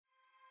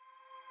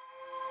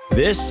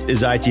This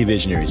is IT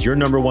Visionaries, your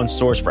number one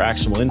source for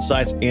actionable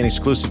insights and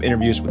exclusive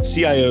interviews with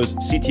CIOs,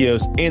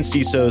 CTOs, and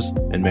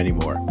CISOs, and many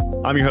more.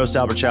 I'm your host,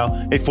 Albert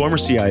Chow, a former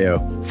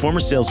CIO, former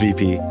sales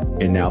VP,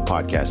 and now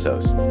podcast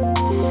host.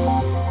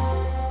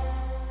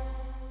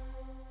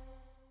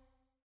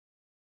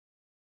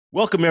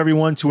 Welcome,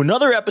 everyone, to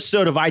another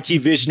episode of IT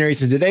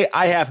Visionaries. And today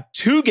I have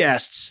two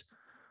guests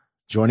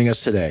joining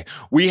us today.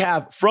 We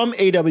have from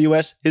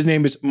AWS, his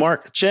name is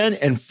Mark Chen,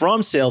 and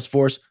from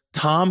Salesforce,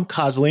 Tom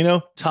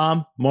Cozzolino.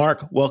 Tom,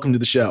 Mark, welcome to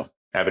the show.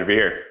 Happy to be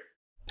here.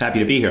 Happy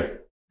to be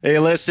here. Hey,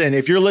 listen,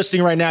 if you're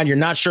listening right now and you're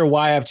not sure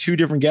why I have two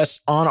different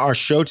guests on our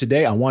show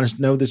today, I want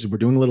to know we're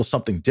doing a little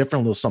something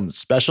different, a little something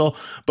special.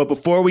 But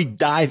before we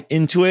dive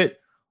into it,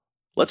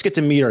 let's get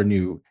to meet our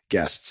new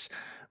guests.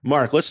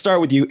 Mark, let's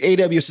start with you.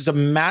 AWS is a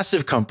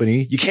massive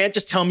company. You can't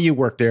just tell me you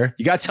work there.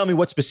 You got to tell me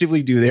what specifically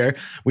you do there.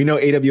 We know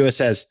AWS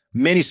has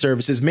many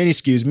services, many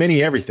SKUs,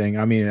 many everything.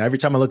 I mean, every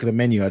time I look at the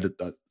menu,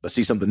 I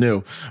see something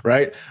new,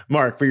 right?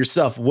 Mark, for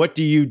yourself, what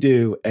do you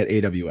do at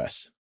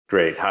AWS?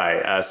 Great.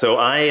 Hi. So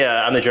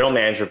I'm the general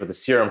manager for the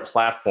CRM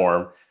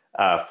platform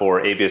for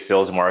AWS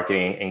Sales and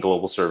Marketing and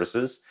Global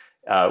Services.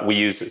 We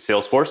use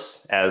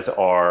Salesforce as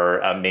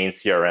our main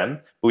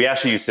CRM, but we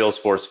actually use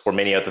Salesforce for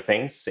many other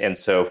things. And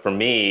so for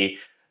me,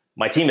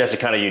 my team is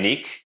actually kind of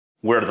unique.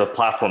 We're the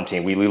platform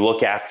team. We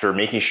look after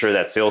making sure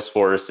that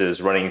Salesforce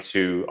is running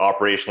to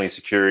operationally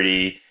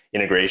security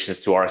integrations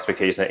to our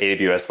expectations at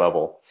AWS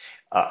level.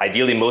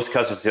 Ideally, most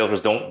customers of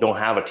Salesforce don't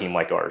have a team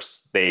like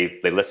ours. They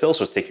let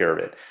Salesforce take care of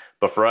it.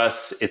 But for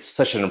us, it's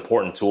such an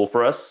important tool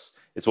for us.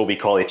 It's what we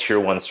call a tier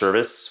one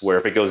service, where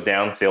if it goes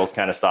down, sales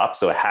kind of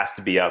stops. So it has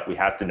to be up. We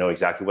have to know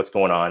exactly what's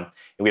going on.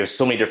 And we have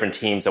so many different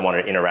teams that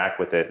want to interact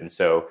with it. And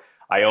so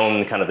I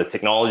own kind of the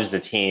technologies, the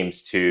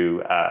teams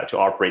to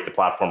operate the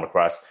platform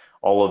across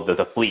all of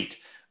the fleet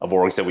of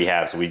orgs that we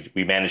have. So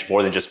we manage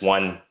more than just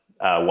one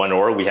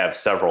org. We have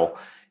several.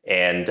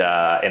 And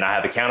I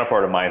have a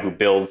counterpart of mine who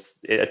builds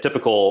a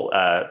typical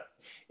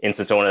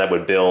instance owner that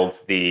would build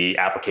the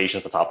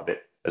applications on top of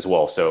it as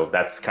well. So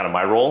that's kind of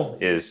my role,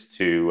 is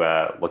to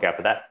look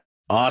after that.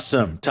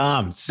 Awesome.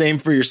 Tom, same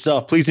for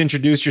yourself. Please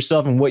introduce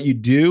yourself and what you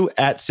do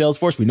at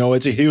Salesforce. We know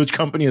it's a huge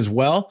company as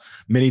well,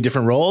 many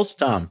different roles.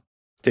 Tom,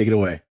 take it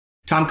away.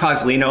 Tom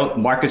Cozzolino,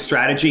 market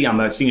strategy. I'm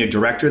a senior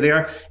director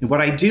there. And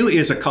what I do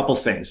is a couple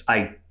things.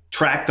 I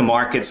track the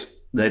markets,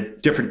 the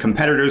different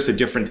competitors, the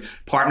different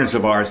partners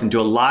of ours, and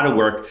do a lot of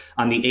work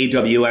on the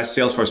AWS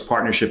Salesforce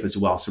partnership as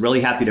well. So really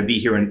happy to be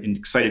here and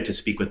excited to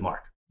speak with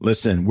Mark.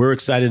 Listen, we're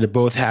excited to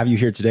both have you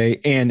here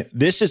today. And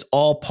this is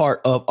all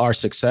part of our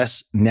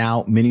Success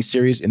Now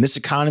mini-series. In this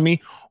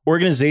economy,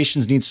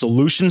 organizations need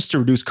solutions to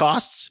reduce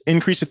costs,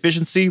 increase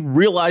efficiency,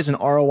 realize an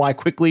ROI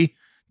quickly,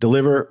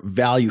 deliver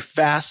value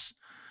fast.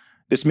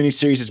 This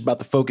mini-series is about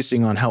the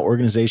focusing on how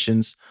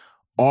organizations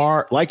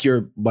are, like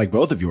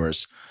both of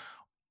yours,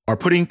 are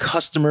putting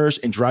customers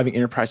and driving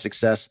enterprise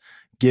success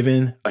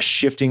given a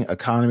shifting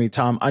economy.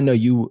 Tom, I know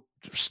you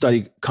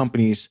study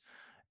companies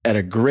at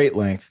a great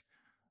length.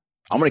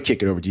 I'm going to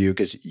kick it over to you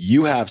because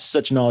you have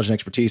such knowledge and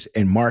expertise,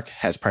 and Mark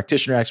has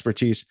practitioner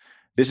expertise.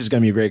 This is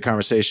going to be a great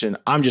conversation.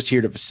 I'm just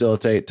here to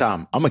facilitate.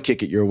 Tom, I'm going to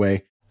kick it your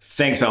way.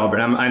 Thanks, Albert.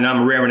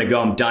 I'm raring to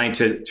go. I'm dying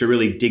to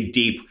really dig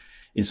deep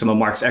in some of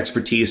Mark's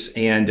expertise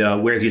and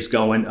where he's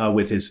going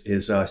with his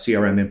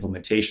CRM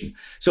implementation.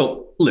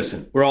 So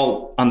listen, we're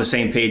all on the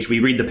same page. We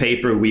read the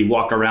paper, we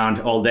walk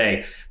around all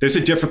day. There's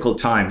a difficult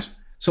times.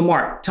 So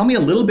Mark, tell me a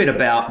little bit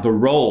about the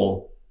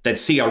role that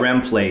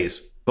CRM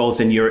plays,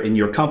 both in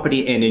your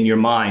company and in your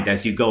mind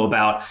as you go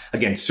about,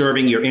 again,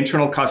 serving your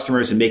internal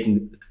customers and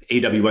making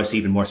AWS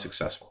even more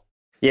successful.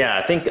 Yeah,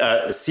 I think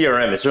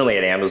CRM is certainly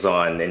at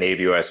Amazon and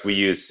AWS. We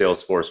use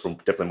Salesforce for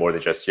definitely more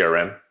than just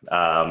CRM.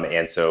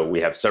 And so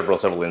we have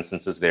several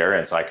instances there.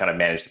 And so I kind of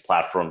manage the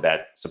platform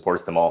that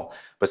supports them all.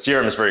 But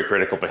CRM is very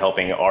critical for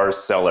helping our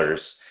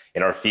sellers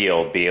in our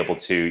field be able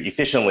to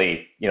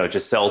efficiently,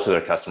 just sell to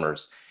their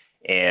customers.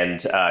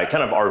 And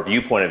kind of our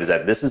viewpoint of it is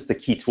that this is the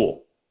key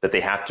tool that they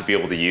have to be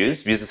able to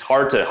use, because it's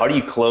hard how do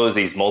you close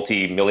these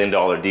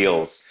multi-million-dollar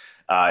deals?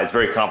 It's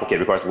very complicated.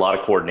 It requires a lot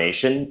of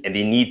coordination, and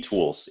they need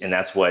tools. And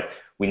that's what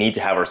we need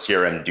to have our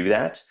CRM do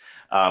that.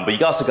 But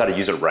you also got to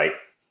use it right.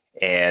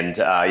 And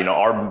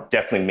our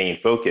definitely main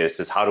focus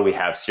is how do we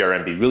have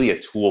CRM be really a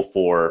tool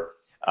for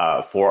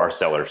our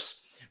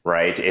sellers,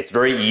 right? It's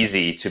very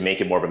easy to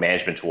make it more of a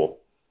management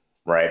tool,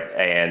 right?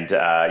 And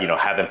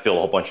have them fill a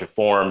whole bunch of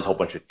forms, a whole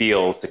bunch of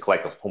fields to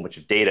collect a whole bunch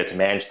of data to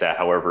manage that.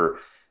 However,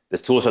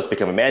 this tool has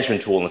become a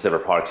management tool instead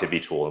of a productivity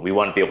tool. And we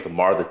want to be able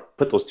to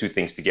put those two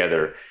things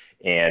together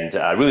and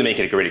really make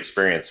it a great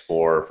experience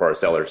for our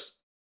sellers.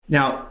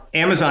 Now,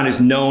 Amazon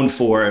is known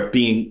for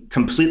being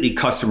completely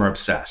customer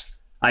obsessed.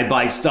 I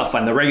buy stuff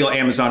on the regular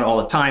Amazon all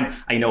the time.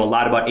 I know a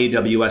lot about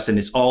AWS, and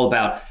it's all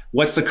about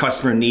what's the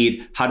customer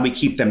need? How do we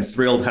keep them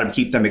thrilled? How do we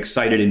keep them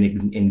excited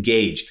and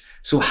engaged?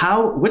 So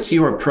what's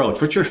your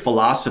approach? What's your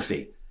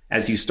philosophy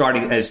as you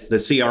starting as the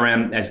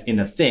CRM as in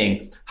a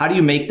thing? How do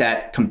you make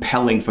that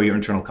compelling for your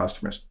internal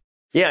customers?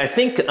 Yeah, I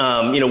think,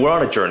 we're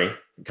on a journey.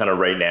 kind of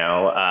right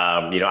now.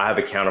 I have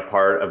a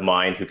counterpart of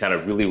mine who kind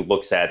of really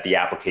looks at the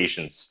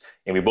applications,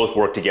 and we both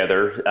work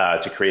together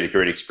to create a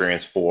great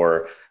experience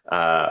for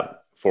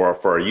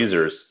our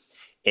users.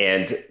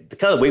 And the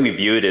kind of way we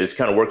view it is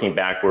kind of working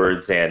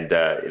backwards. And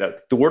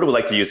the word we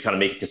like to use is kind of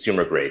make it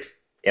consumer grade.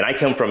 And I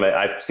come from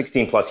I have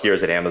 16 plus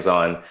years at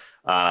Amazon.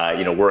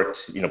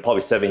 Worked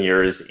probably 7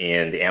 years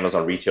in the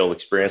Amazon retail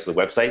experience of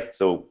the website.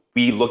 So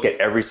we look at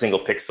every single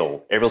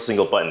pixel, every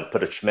single button,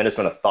 put a tremendous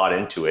amount of thought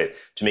into it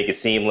to make it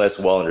seamless,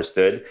 well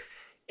understood.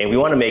 And we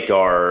want to make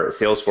our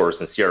Salesforce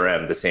and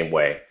CRM the same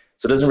way.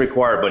 So it doesn't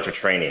require a bunch of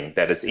training,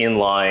 that it's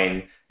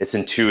inline, it's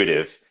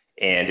intuitive,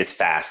 and it's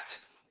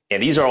fast.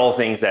 And these are all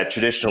things that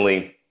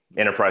traditionally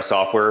enterprise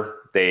software,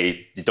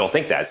 they don't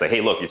think that. It's like,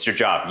 hey, look, it's your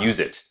job, use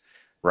it,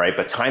 right?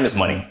 But time is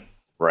money,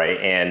 right?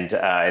 And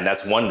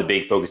that's one of the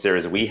big focus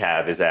areas that we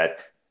have, is that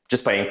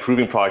just by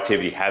improving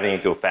productivity, having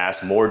it go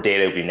fast, more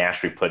data will be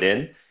naturally put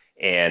in,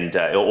 and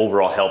it'll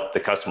overall help the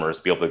customers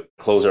be able to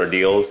close our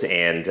deals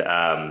and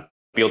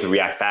be able to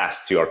react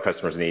fast to our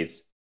customers'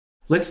 needs.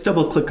 Let's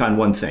double click on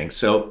one thing.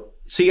 So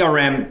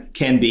CRM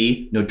can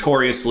be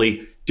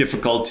notoriously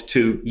difficult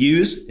to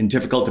use and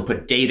difficult to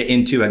put data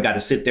into. I've got to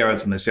sit there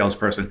from a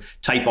salesperson,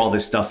 type all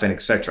this stuff in,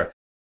 et cetera.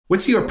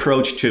 What's your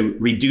approach to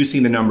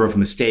reducing the number of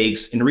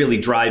mistakes and really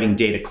driving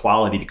data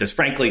quality? Because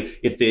frankly,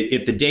 if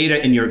the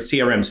data in your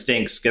CRM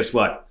stinks, guess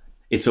what?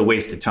 It's a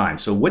waste of time.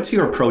 So what's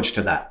your approach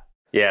to that?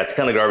 Yeah, it's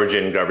kind of garbage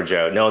in, garbage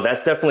out. No,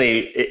 that's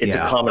definitely, it's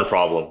a common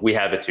problem. We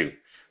have it too,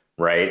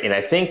 right? And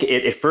I think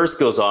it first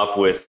goes off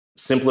with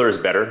simpler is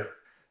better,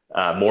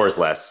 more is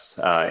less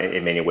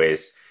in many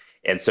ways.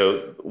 And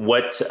so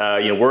what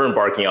we're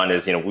embarking on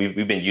is,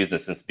 we've been using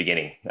this since the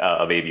beginning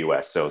of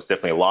AWS. So it's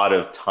definitely a lot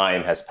of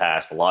time has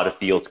passed, a lot of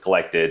fields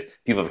collected,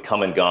 people have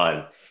come and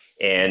gone.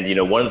 And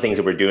one of the things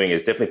that we're doing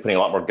is definitely putting a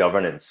lot more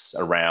governance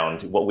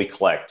around what we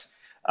collect.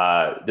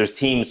 There's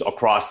teams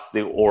across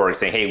the org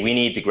saying, hey, we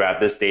need to grab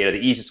this data. The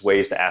easiest way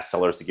is to ask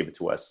sellers to give it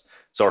to us.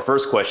 So our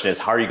first question is,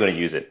 how are you going to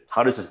use it?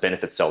 How does this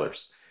benefit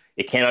sellers?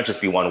 It cannot just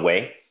be one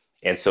way.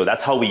 And so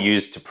that's how we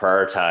use to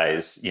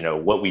prioritize,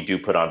 what we do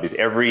put on, because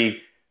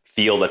every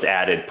field that's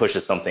added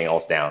pushes something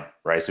else down,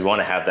 right? So we want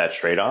to have that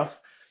trade-off.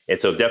 And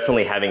so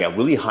definitely having a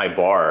really high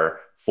bar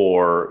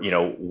for,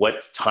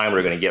 what time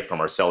we're going to get from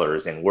our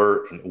sellers, and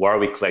why are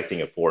we collecting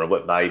it for, and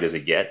what value does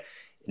it get?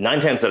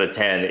 9 times out of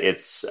 10,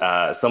 it's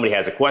somebody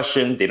has a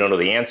question, they don't know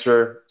the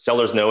answer,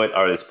 sellers know it,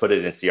 or let's put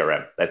it in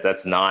CRM.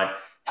 That's not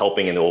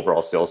helping in the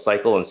overall sales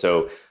cycle. And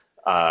so,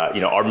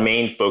 our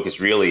main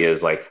focus really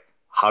is like,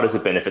 how does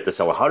it benefit the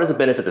seller? How does it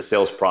benefit the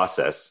sales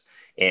process?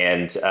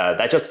 And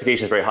that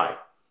justification is very high.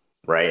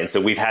 Right. And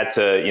so we've had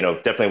to,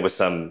 definitely with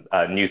some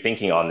new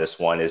thinking on this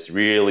one, is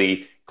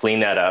really clean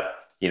that up,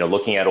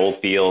 looking at old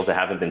fields that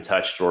haven't been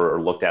touched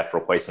or looked at for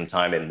quite some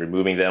time and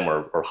removing them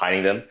or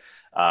hiding them.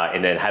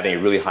 And then having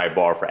a really high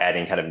bar for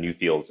adding kind of new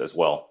fields as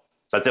well.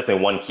 So that's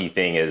definitely one key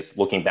thing, is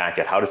looking back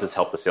at how does this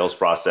help the sales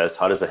process?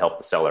 How does it help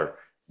the seller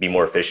be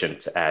more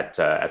efficient at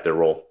their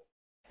role?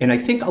 And I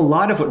think a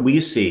lot of what we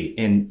see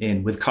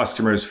in with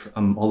customers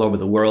from all over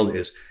the world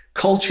is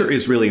culture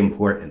is really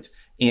important.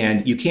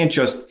 And you can't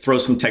just throw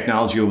some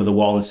technology over the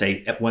wall and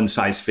say one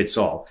size fits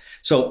all.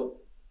 So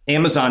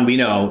Amazon, we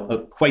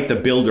know, quite the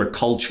builder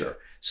culture.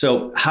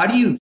 So how do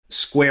you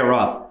square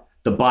up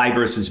the buy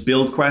versus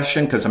build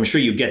question? Because I'm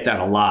sure you get that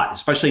a lot,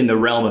 especially in the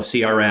realm of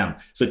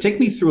CRM. So take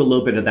me through a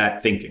little bit of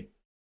that thinking.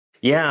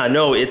 Yeah,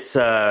 no, it's,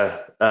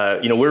 we're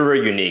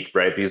very unique,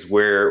 right? Because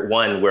we're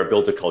a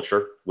builder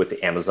culture with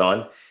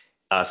Amazon.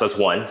 So that's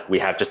one, we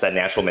have just that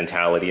natural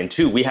mentality. And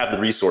two, we have the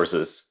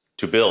resources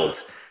to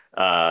build.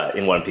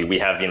 In 1P, we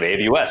have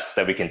AWS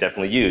that we can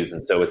definitely use,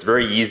 and so it's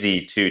very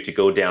easy to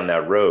go down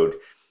that road.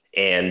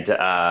 And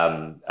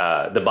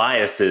the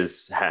bias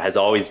has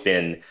always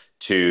been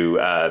to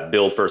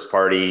build first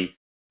party,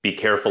 be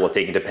careful of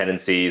taking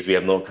dependencies. We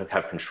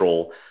have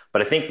control,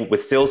 but I think with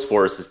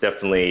Salesforce, it's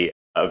definitely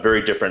a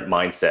very different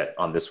mindset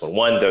on this one.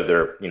 One,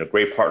 they're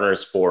great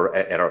partners for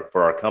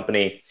our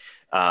company,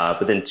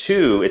 but then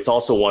two, it's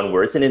also one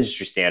where it's an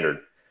industry standard,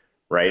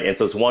 right? And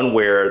so it's one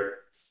where,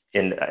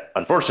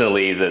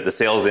 unfortunately, the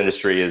sales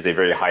industry is a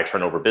very high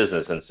turnover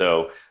business. And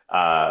so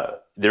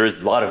there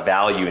is a lot of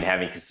value in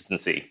having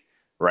consistency,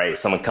 right?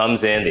 Someone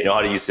comes in, they know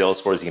how to use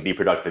Salesforce, they can be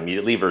productive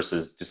immediately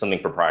versus do something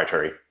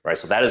proprietary, right?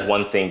 So that is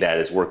one thing that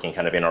is working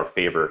kind of in our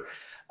favor.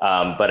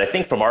 But I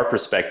think from our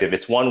perspective,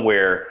 it's one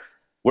where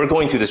we're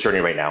going through this journey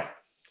right now,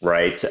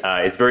 right?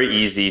 It's very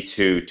easy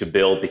to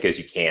build because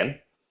you can.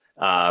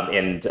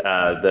 And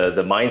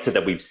the mindset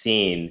that we've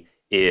seen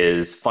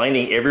is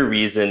finding every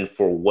reason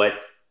for what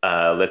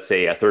let's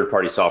say a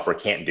third-party software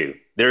can't do.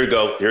 There you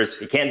go.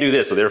 It can't do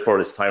this, so therefore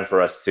it's time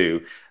for us to,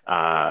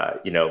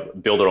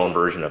 build our own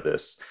version of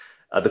this.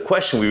 The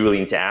question we really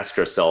need to ask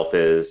ourselves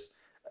is,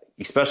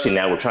 especially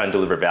now we're trying to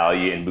deliver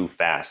value and move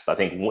fast. I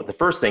think the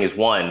first thing is,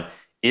 one,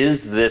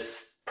 is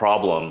this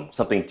problem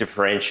something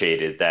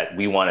differentiated that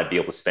we want to be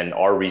able to spend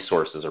our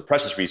resources or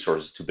precious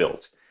resources to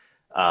build,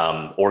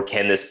 or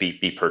can this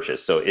be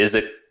purchased? So is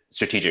it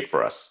strategic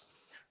for us?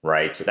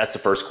 right? That's the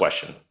first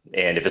question.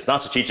 And if it's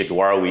not strategic,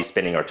 why are we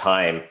spending our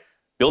time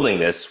building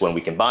this when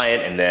we can buy it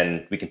and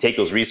then we can take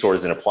those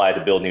resources and apply it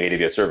to build new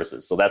AWS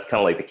services? So that's kind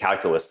of like the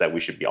calculus that we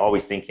should be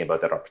always thinking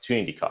about, that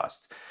opportunity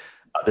cost.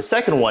 The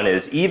second one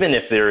is, even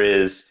if there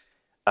is,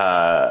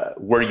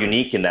 we're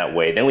unique in that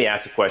way, then we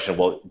ask the question,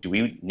 well, do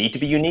we need to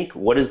be unique?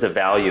 What is the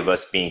value of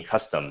us being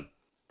custom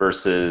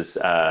versus,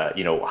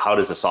 how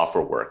does the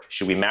software work?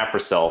 Should we map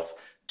ourselves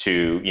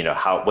to,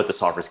 what the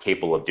software is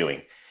capable of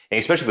doing? And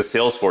especially with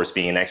Salesforce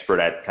being an expert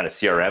at kind of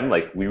CRM,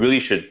 like we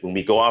really should, when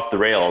we go off the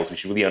rails, we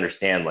should really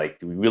understand, like,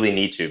 do we really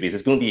need to? Because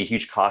there's going to be a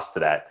huge cost to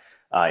that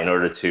in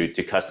order to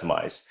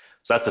customize.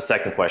 So that's the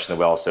second question that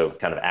we also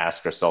kind of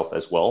ask ourselves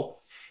as well.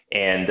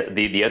 And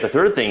the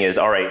third thing is,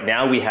 all right,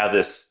 now we have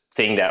this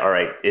thing that, all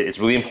right, it's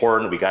really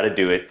important, we got to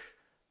do it.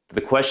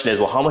 The question is,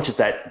 well, how much is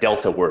that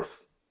delta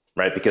worth,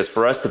 right? Because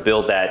for us to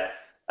build that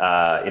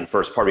in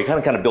first party, we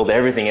kind of build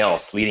everything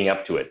else leading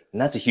up to it.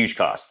 And that's a huge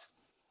cost.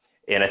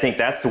 And I think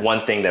that's the one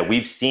thing that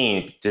we've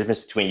seen, the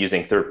difference between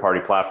using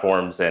third-party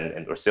platforms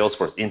and or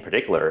Salesforce in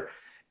particular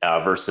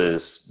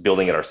versus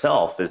building it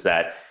ourselves, is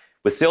that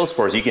with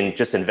Salesforce, you can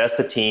just invest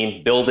the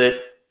team, build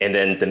it, and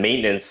then the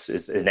maintenance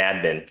is an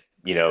admin,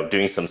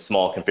 doing some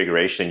small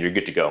configuration, you're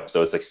good to go.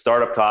 So it's like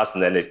startup costs,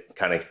 and then it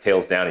kind of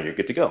tails down and you're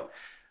good to go.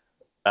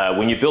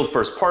 When you build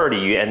first party,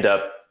 you end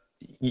up,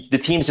 the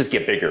teams just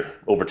get bigger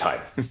over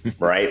time,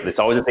 right? It's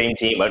always the same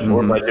team,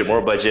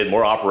 more budget,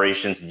 more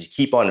operations, and you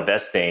keep on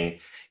investing.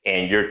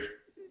 And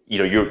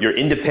you're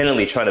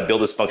independently trying to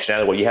build this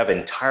functionality where you have an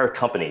entire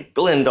company,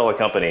 billion-dollar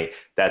company,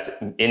 that's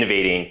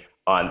innovating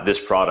on this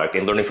product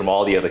and learning from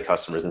all the other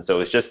customers. And so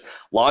it's just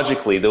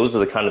logically, those are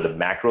the kind of the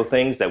macro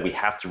things that we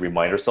have to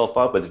remind ourselves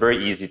of. But it's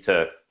very easy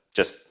to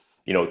just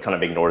kind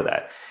of ignore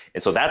that.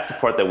 And so that's the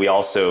part that we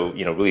also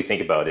really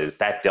think about, is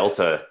that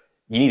delta.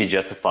 You need to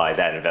justify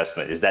that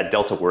investment. Is that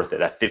delta worth it?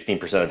 That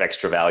 15% of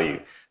extra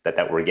value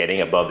that we're getting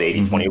above the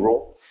 80-20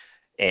 rule.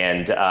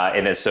 And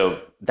then so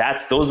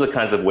those are the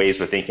kinds of ways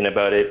we're thinking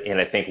about it.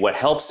 And I think what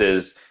helps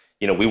is,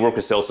 we work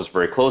with Salesforce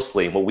very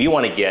closely. What we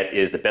want to get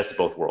is the best of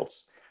both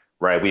worlds,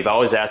 right? We've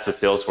always asked with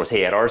Salesforce,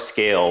 hey, at our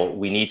scale,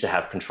 we need to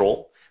have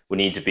control. We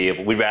need to be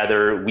able,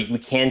 we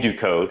can do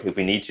code if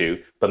we need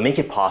to, but make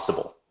it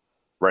possible,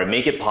 right?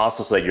 Make it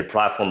possible so that your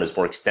platform is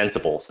more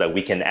extensible, so that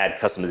we can add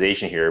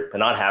customization here, but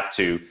not have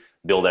to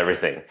build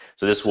everything.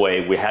 So this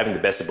way, we're having the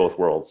best of both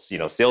worlds,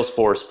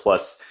 Salesforce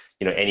plus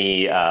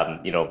any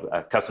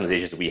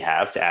customizations that we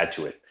have to add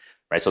to it,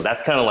 right? So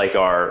that's kind of like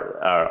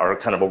our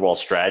kind of overall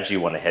strategy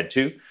we want to head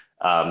to,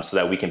 so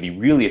that we can be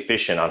really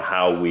efficient on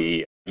how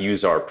we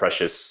use our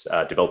precious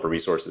developer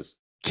resources.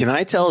 Can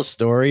I tell a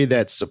story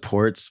that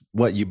supports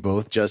what you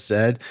both just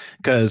said?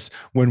 Because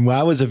when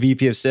I was a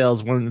VP of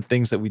sales, one of the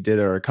things that we did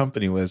at our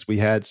company was we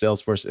had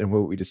Salesforce, and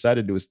what we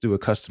decided to do was do a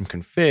custom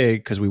config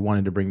because we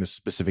wanted to bring this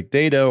specific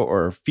data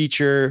or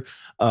feature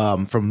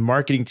from the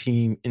marketing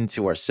team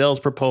into our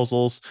sales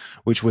proposals,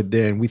 which would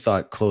then, we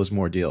thought, close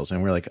more deals.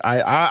 And we're like,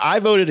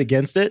 I voted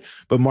against it.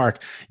 But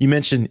Mark, you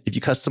mentioned if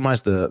you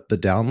customize the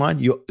downline,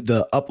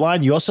 the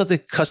upline, you also have to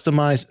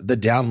customize the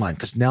downline,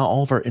 because now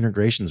all of our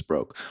integrations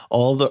broke.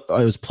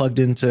 It was plugged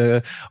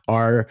into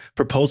our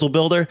proposal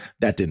builder.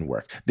 That didn't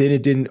work.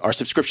 Then our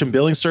subscription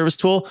billing service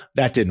tool,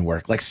 that didn't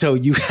work. Like, so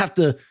you have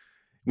to,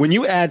 when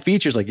you add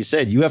features, like you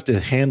said, you have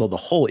to handle the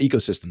whole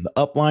ecosystem, the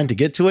upline to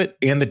get to it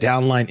and the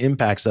downline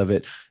impacts of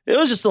it. It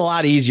was just a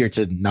lot easier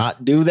to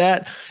not do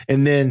that.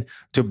 And then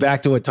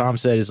back to what Tom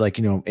said is like,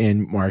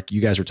 and Mark,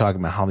 you guys were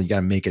talking about how you got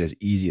to make it as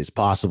easy as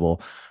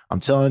possible. I'm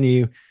telling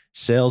you,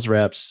 sales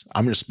reps,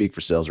 I'm going to speak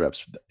for sales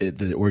reps,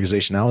 the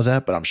organization I was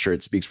at, but I'm sure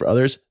it speaks for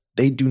others.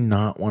 They do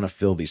not want to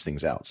fill these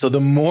things out. So the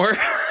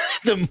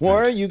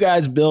more you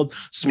guys build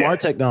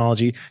smart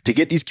technology to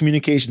get these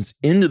communications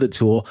into the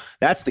tool,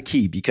 that's the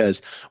key.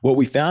 Because what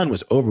we found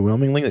was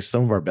overwhelmingly, like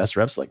some of our best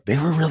reps, like they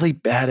were really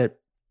bad at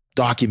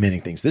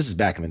documenting things. This is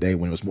back in the day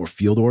when it was more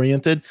field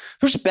oriented.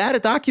 They were just bad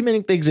at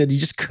documenting things, and you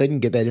just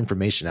couldn't get that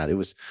information out. It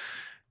was,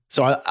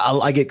 so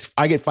I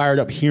get fired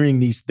up hearing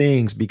these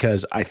things,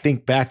 because I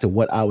think back to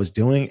what I was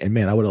doing, and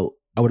man, I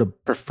would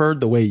have preferred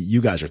the way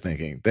you guys are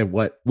thinking than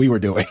what we were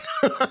doing.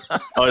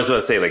 I was just going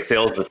to say, like,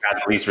 sales is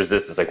path of least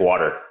resistance, like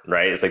water,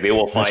 right? It's like they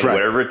will find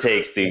whatever it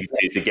takes to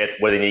get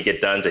what they need to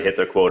get done to hit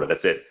their quota.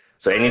 That's it.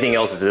 So anything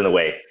else is in the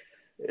way.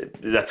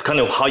 That's kind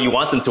of how you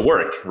want them to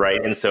work,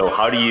 right? And so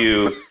how do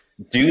you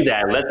do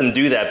that? Let them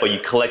do that, but you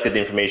collected the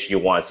information you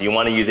want. So you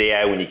want to use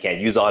AI when you can.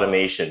 Use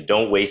automation.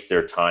 Don't waste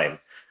their time,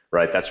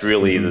 right? That's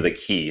really the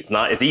key. It's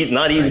not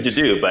easy to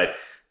do, but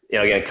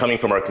again, coming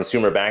from our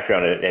consumer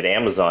background at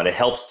Amazon, it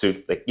helps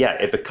to, like,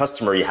 if a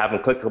customer, you have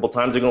them click a couple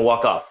times, they're going to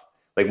walk off.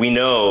 Like, we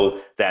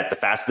know that the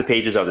faster the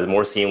pages are, the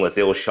more seamless,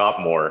 they will shop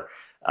more.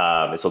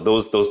 And so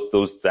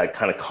that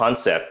kind of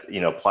concept,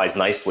 applies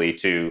nicely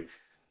to,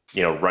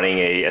 running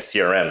a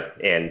CRM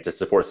and to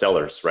support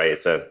sellers, right?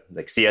 It's a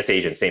like CS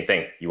agent, same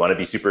thing. You want to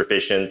be super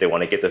efficient. They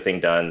want to get their thing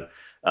done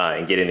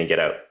and get in and get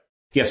out.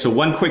 Yeah. So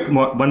one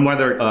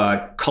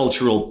other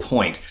cultural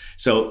point.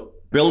 So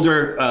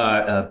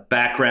builder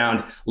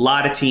background, a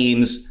lot of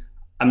teams.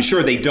 I'm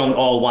sure they don't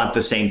all want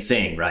the same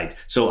thing, right?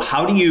 So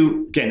how do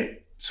you, again,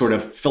 sort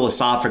of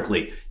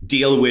philosophically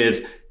deal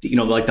with,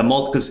 like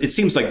because it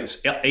seems like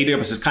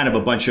AWS is kind of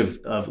a bunch of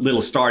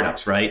little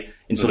startups, right?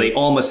 And so they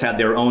all must have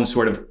their own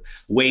sort of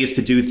ways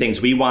to do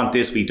things. We want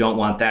this, we don't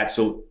want that.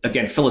 So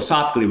again,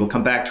 philosophically, we'll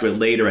come back to it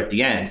later at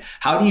the end.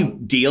 How do you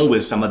deal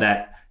with some of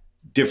that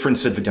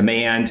difference of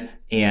demand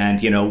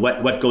and,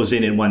 what goes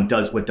in and what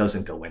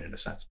doesn't go in a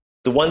sense?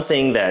 The one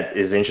thing that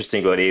is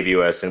interesting about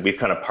AWS, and we've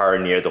kind of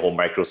pioneered the whole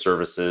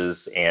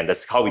microservices, and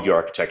that's how we do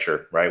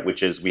architecture, right?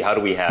 Which is how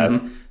do we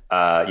have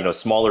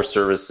smaller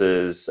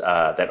services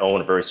that own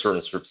a very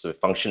certain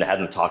specific function to have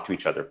them talk to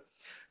each other,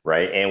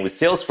 right? And with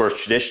Salesforce,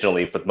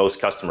 traditionally, for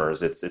most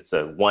customers, it's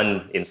a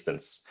one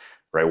instance,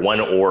 right? One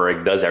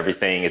org does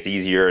everything. It's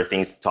easier.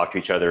 Things talk to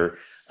each other.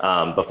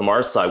 But from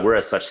our side, we're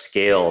at such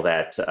scale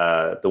that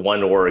the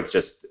one org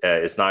just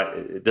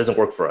it doesn't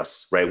work for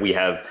us, right? We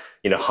have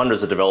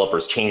hundreds of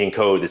developers changing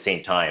code at the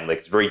same time. Like,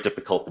 it's very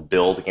difficult to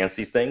build against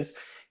these things.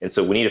 And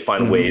so we need to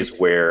find ways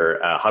where,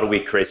 how do we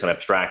create some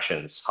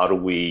abstractions? How do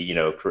we,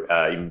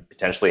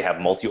 potentially have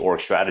multi-org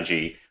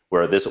strategy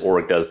where this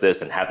org does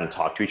this and have them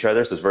talk to each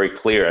other? So it's very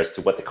clear as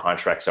to what the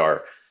contracts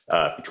are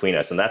between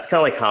us. And that's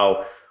kind of like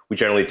how we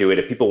generally do it.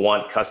 If people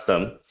want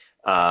custom,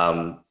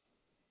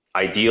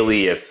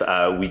 ideally, if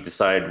we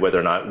decide whether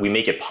or not we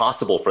make it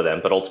possible for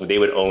them, but ultimately they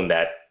would own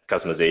that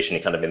customization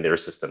and kind of in their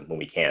system when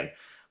we can.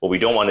 What we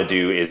don't want to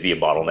do is be a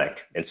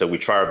bottleneck. And so we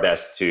try our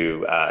best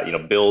to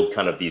build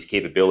kind of these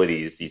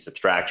capabilities, these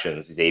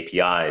abstractions, these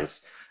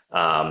APIs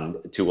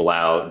to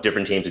allow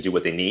different teams to do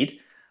what they need,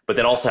 but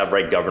then also have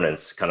right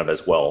governance kind of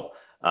as well.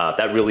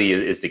 That really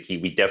is the key.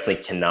 We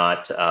definitely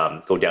cannot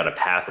go down a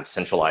path of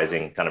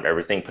centralizing kind of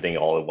everything, putting it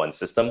all in one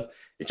system.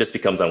 It just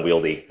becomes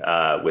unwieldy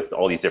with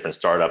all these different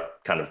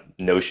startup kind of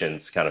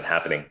notions kind of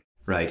happening.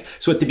 Right.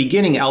 So at the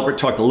beginning, Albert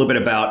talked a little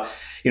bit about,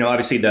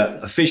 obviously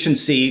the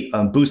efficiency,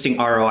 boosting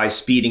ROI,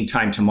 speeding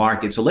time to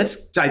market. So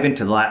let's dive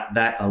into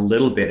that a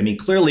little bit. I mean,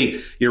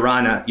 clearly you're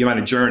on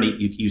a journey.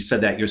 You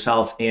said that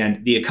yourself,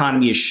 and the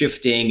economy is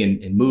shifting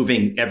and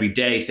moving every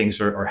day.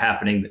 Things are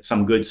happening,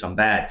 some good, some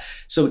bad.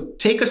 So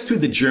take us through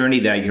the journey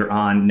that you're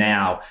on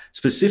now,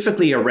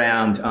 specifically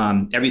around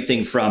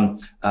everything from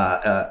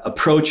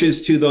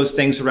approaches to those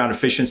things around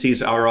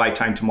efficiencies, ROI,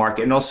 time to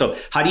market, and also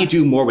how do you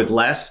do more with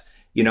less?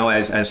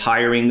 As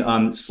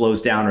hiring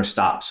slows down or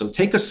stops. So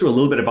take us through a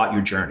little bit about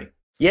your journey.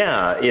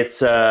 Yeah,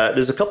 it's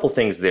there's a couple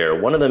things there.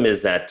 One of them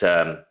is that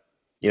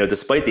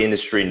despite the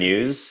industry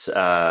news,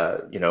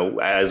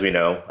 as we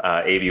know,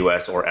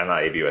 AWS or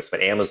not AWS,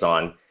 but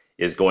Amazon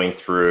is going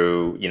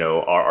through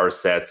our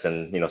sets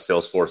and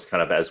Salesforce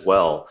kind of as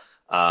well.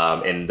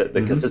 And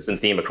the consistent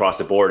theme across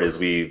the board is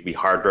we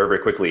hired very, very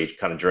quickly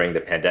kind of during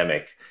the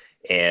pandemic,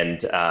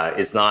 and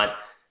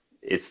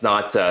it's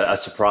not a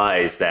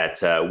surprise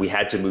that we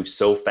had to move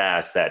so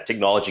fast that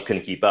technology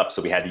couldn't keep up. So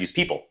we had to use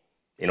people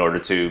in order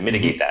to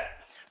mitigate that,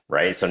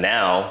 right? So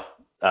now,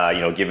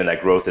 given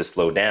that growth has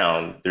slowed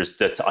down,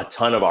 there's a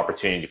ton of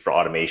opportunity for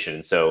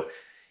automation. So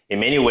in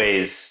many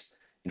ways,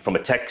 from a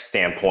tech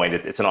standpoint,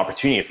 it's an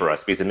opportunity for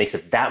us because it makes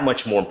it that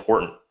much more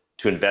important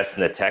to invest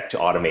in the tech to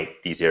automate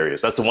these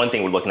areas. That's the one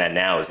thing we're looking at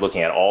now, is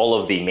looking at all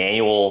of the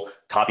manual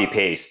copy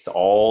paste,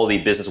 all the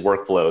business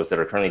workflows that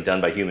are currently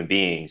done by human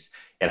beings.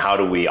 And how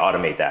do we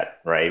automate that,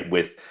 right?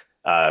 With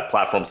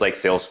platforms like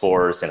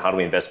Salesforce, and how do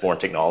we invest more in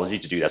technology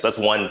to do that? So that's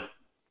one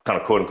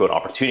kind of quote unquote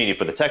opportunity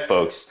for the tech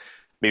folks,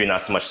 maybe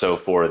not so much so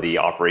for the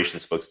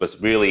operations folks, but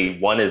really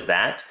one is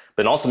that,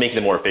 but also making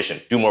them more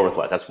efficient, do more with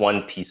less. That's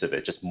one piece of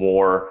it, just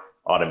more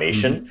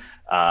automation.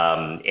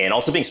 And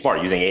also being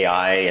smart, using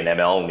AI and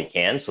ML when we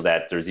can, so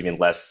that there's even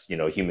less,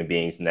 human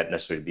beings that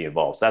necessarily be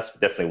involved. So that's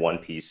definitely one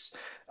piece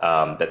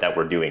that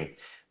we're doing.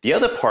 The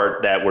other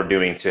part that we're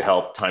doing to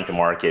help time to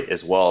market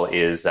as well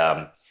is,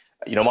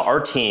 our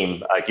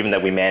team, given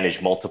that we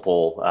manage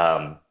multiple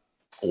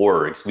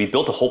orgs, we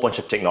built a whole bunch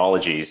of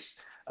technologies.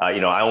 I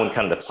own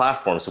kind of the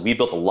platform, so we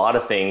built a lot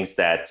of things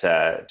that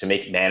to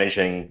make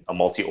managing a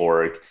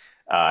multi-org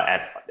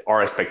at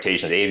our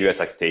expectations, AWS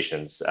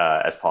expectations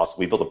as possible.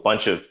 We built a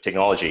bunch of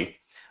technology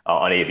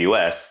on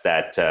AWS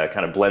that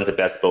kind of blends the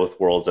best both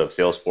worlds of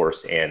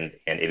Salesforce and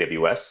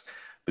AWS.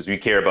 Because we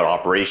care about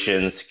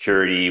operations,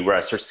 security. We're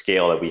at such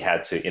scale that we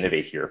had to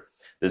innovate here.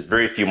 There's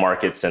very few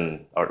markets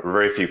or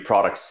very few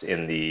products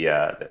in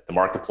the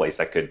marketplace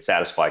that could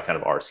satisfy kind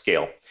of our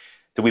scale.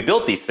 So we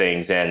built these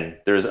things, and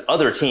there's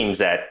other teams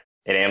at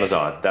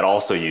Amazon that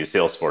also use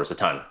Salesforce a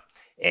ton.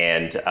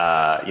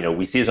 And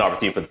we see as an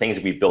opportunity for the things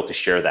that we built to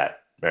share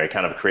that, right?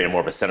 Kind of create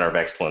more of a center of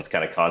excellence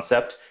kind of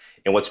concept.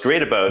 And what's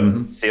great about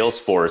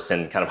Salesforce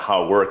and kind of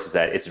how it works is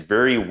that it's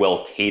very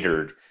well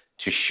catered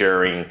to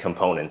sharing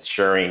components,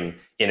 sharing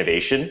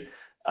innovation,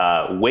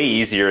 way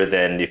easier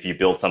than if you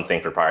build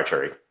something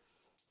proprietary,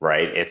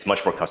 right? It's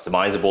much more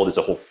customizable. There's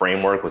a whole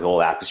framework with the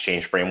whole App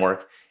Exchange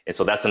framework. And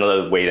so that's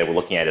another way that we're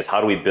looking at is how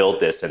do we build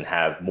this and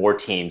have more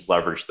teams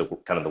leverage the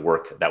kind of the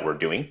work that we're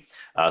doing.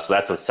 So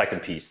that's a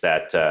second piece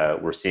that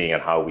we're seeing on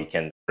how we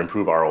can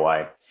improve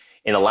ROI.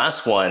 And the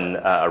last one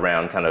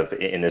around kind of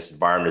in this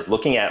environment is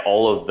looking at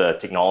all of the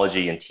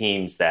technology and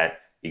teams that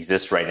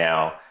exist right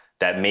now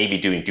that may be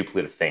doing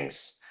duplicative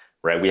things,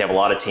 right? We have a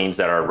lot of teams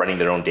that are running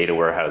their own data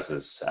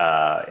warehouses,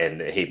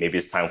 and hey, maybe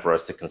it's time for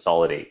us to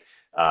consolidate.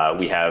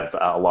 We have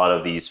a lot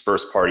of these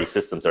first-party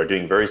systems that are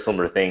doing very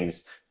similar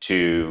things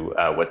to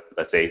what,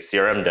 let's say,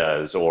 CRM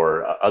does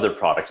or other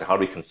products. How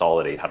do we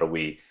consolidate? How do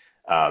we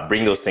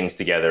bring those things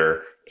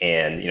together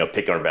and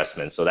pick our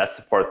investments? So that's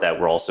the part that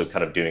we're also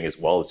kind of doing as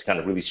well, is kind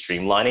of really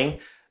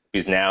streamlining,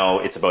 because now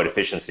it's about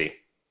efficiency,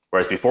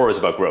 whereas before it was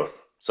about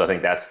growth. So I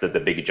think that's the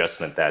big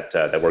adjustment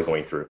that we're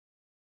going through.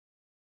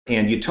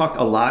 And you talked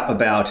a lot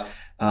about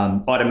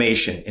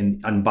automation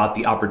and about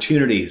the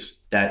opportunities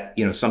that,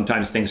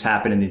 sometimes things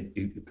happen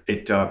and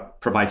it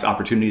provides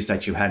opportunities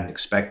that you hadn't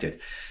expected.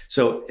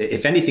 So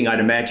if anything, I'd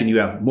imagine you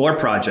have more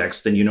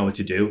projects than you know what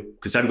to do,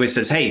 because everybody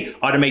says, hey,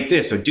 automate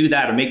this or do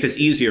that or make this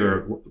easier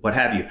or what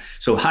have you.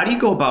 So how do you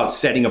go about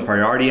setting a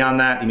priority on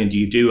that? I mean, do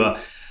you do a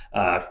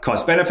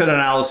cost benefit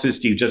analysis?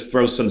 Do you just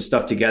throw some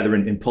stuff together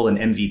and pull an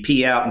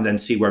MVP out and then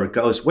see where it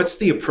goes? What's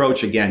the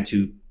approach, again,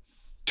 to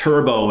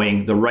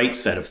turboing the right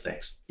set of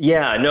things?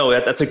 Yeah, no,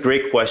 that's a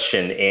great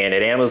question. And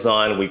at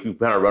Amazon, we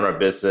kind of run our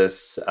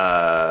business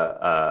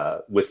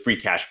with free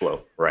cash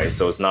flow, right?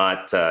 So it's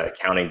not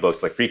accounting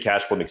books. Like, free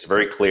cash flow makes it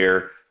very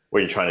clear what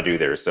you're trying to do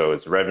there. So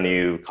it's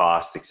revenue,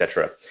 cost, et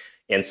cetera.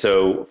 And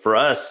so for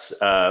us,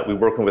 we're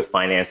working with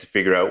finance to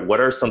figure out what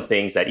are some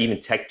things that even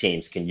tech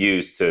teams can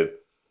use to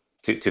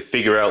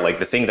figure out, like,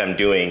 the thing that I'm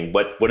doing,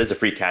 what is a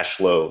free cash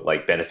flow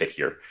like benefit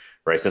here,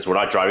 right? Since we're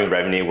not driving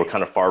revenue, we're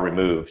kind of far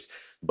removed.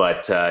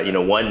 But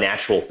one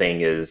natural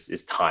thing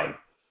is time,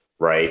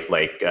 right?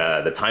 Like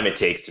the time it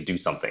takes to do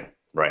something,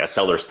 right? A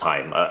seller's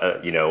time,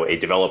 a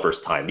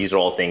developer's time. These are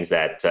all things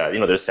that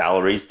there's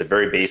salaries. The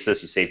very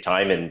basis, you save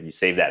time and you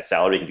save that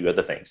salary, you can do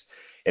other things.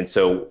 And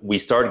so we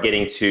started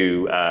getting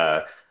to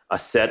a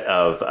set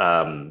of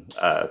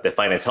the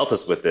finance helped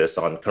us with this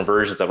on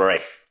conversions of, all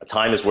right, a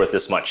time is worth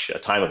this much, a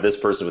time of this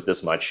person with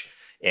this much.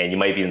 And you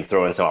might even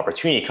throw in some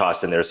opportunity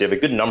costs in there. So you have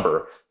a good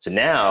number. So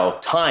now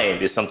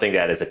time is something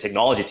that as a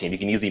technology team, you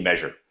can easily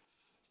measure,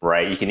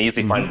 right? You can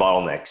easily find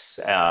bottlenecks.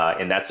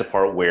 And that's the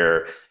part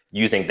where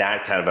using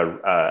that kind of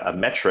a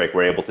metric,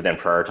 we're able to then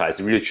prioritize.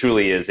 It really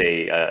truly is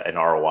an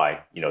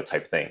ROI,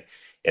 type thing.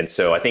 And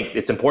so I think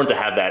it's important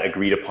to have that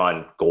agreed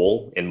upon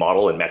goal and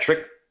model and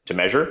metric to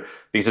measure,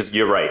 because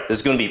you're right.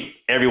 There's going to be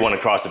everyone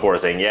across the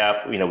board saying,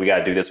 yeah, we got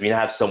to do this. We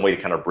have some way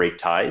to kind of break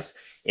ties.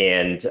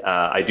 And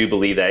I do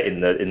believe that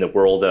in the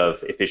world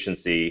of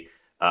efficiency,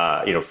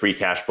 free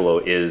cash flow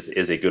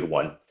is a good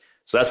one.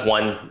 So that's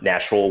one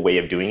natural way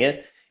of doing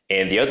it.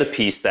 And the other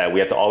piece that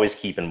we have to always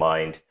keep in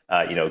mind,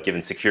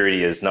 given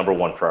security is number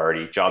one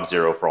priority, job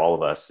zero for all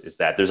of us, is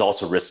that there's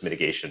also risk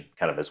mitigation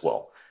kind of as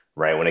well,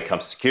 right? When it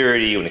comes to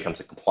security, when it comes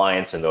to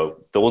compliance, and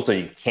those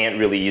you can't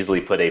really easily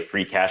put a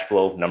free cash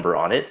flow number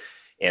on it.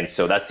 And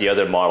so that's the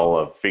other model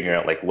of figuring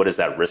out, like, what is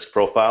that risk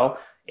profile?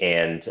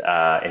 And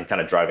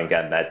kind of driving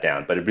that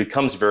down. But it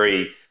becomes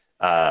very,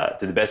 to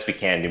the best we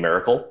can,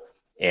 numerical.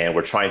 And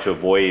we're trying to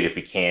avoid, if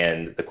we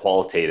can, the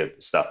qualitative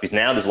stuff. Because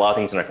now there's a lot of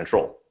things in our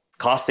control.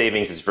 Cost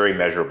savings is very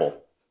measurable,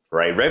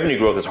 right? Revenue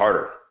growth is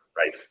harder,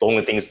 right? It's the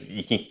only things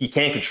you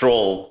can't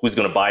control who's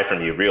going to buy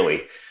from you,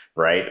 really,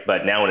 right?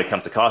 But now when it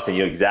comes to cost, you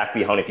know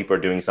exactly how many people are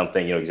doing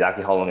something, you know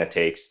exactly how long it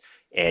takes,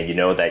 and you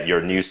know that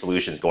your new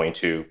solution is going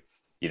to,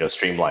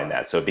 streamline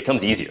that. So it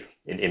becomes easier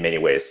in many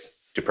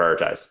ways to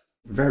prioritize.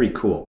 Very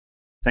cool.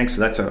 Thanks.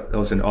 That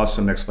was an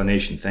awesome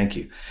explanation. Thank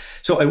you.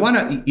 So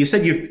you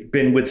said you've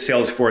been with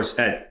Salesforce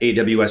at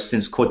AWS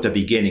since, quote, the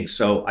beginning.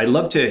 So I'd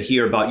love to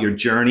hear about your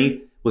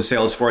journey with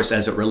Salesforce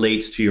as it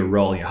relates to your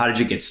role. How did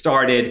you get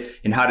started,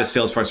 and how does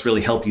Salesforce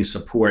really help you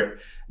support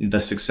the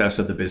success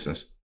of the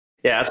business?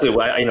 Yeah,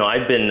 absolutely.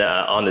 I've been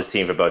on this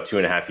team for about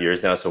 2.5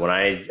 years now. So when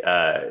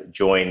I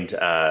joined,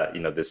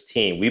 this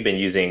team, we've been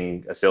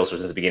using Salesforce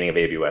since the beginning of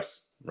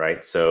AWS,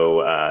 right?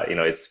 So,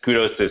 it's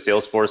kudos to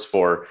Salesforce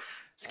for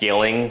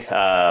scaling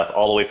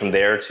all the way from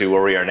there to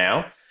where we are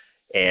now.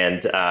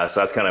 And so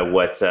that's kind of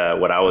what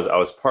I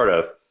was part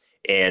of.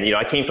 And,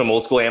 I came from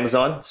old school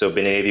Amazon. So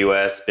been in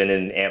AWS, been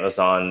in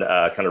Amazon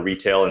kind of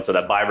retail. And so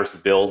that buy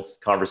versus build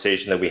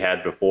conversation that we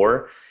had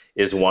before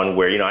is one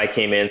where, I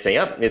came in saying,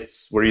 yep,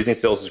 we're using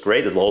Salesforce is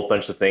great. There's a whole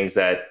bunch of things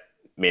that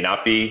may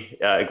not be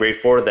great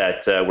for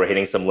that. We're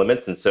hitting some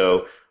limits. And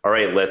so, all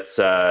right, let's,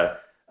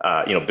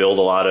 build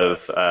a lot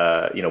of,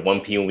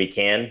 1P when we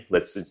can.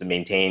 Let's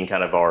maintain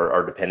kind of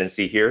our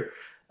dependency here.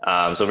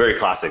 So very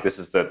classic. This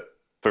is the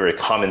very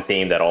common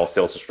theme that all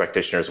Salesforce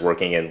practitioners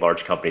working in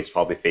large companies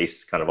probably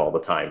face kind of all the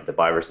time, the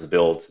buy versus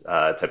build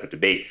type of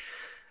debate.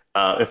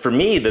 And for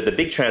me, the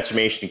big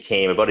transformation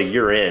came about a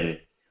year in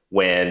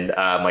when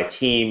my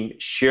team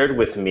shared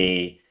with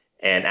me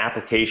an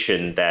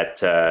application that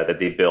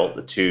they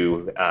built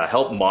to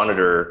help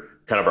monitor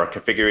kind of our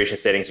configuration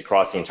settings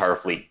across the entire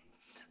fleet.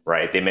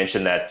 Right? They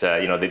mentioned that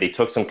they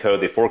took some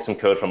code, they forked some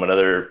code from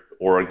another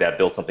org that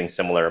built something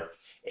similar,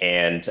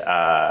 And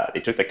they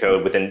took the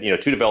code within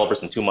 2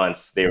 developers in 2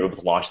 months. They were able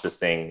to launch this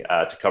thing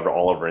to cover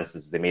all of our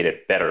instances. They made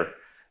it better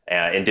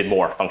and did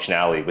more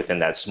functionality within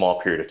that small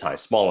period of time,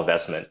 small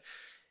investment.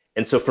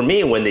 And so for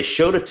me, when they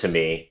showed it to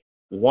me,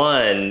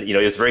 one, it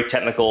was very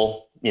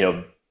technical,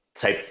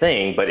 type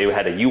thing, but it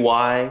had a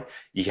UI,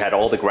 you had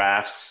all the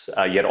graphs,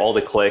 you had all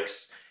the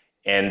clicks.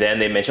 And then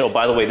they mentioned, oh,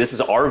 by the way, this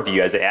is our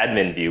view as an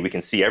admin view. We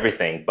can see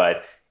everything,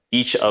 but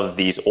each of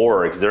these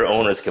orgs, their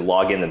owners can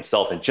log in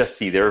themselves and just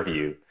see their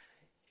view.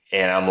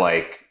 And I'm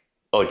like,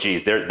 oh,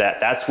 geez,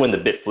 that's when the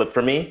bit flipped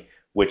for me,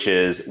 which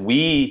is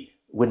we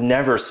would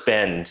never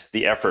spend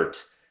the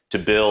effort to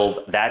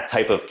build that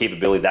type of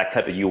capability, that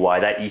type of UI,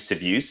 that ease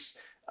of use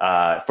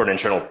for an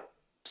internal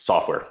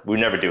software. We would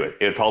never do it.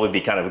 It would probably be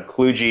kind of a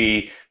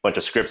kludgy, bunch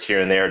of scripts here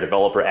and there,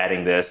 developer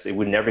adding this. It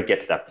would never get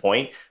to that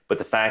point. But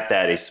the fact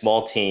that a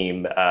small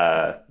team,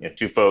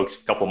 2 folks,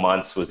 a couple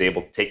months, was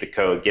able to take the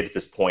code, get to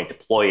this point,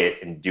 deploy it,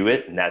 and do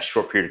it in that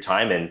short period of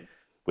time, and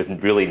with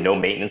really no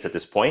maintenance at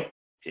this point,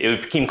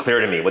 it became clear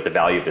to me what the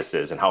value of this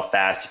is and how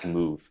fast you can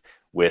move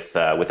with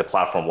a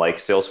platform like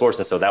Salesforce.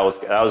 And so that was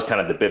kind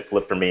of the bit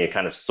flip for me. It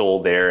kind of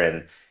sold there,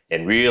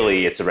 and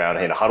really it's around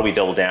how do we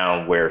double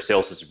down where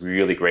sales is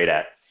really great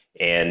at,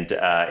 and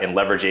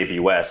leverage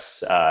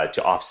AWS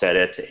to offset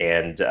it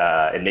and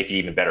make it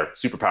even better.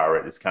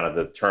 Superpower it is kind of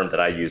the term that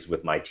I use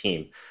with my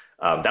team.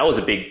 That was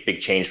a big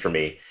change for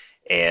me.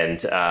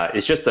 And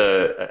it's just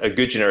a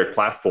good generic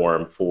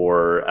platform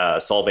for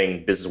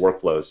solving business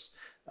workflows.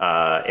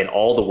 And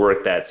all the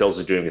work that sales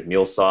is doing with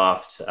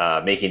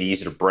MuleSoft, making it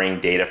easy to bring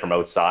data from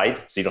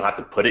outside. So you don't have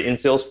to put it in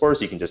Salesforce.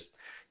 You can just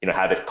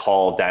have it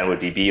call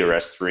DynamoDB or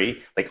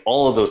S3. Like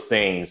all of those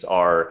things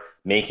are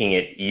making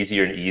it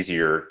easier and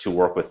easier to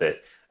work with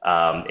it.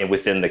 And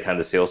within the kind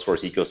of the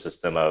Salesforce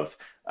ecosystem of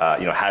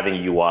having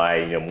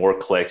UI, more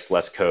clicks,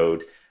 less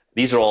code.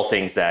 These are all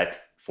things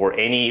that for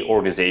any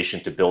organization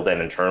to build that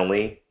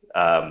internally,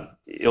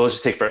 it'll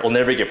just take forever. It'll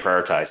never get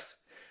prioritized.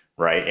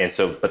 Right. And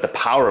so, but the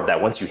power of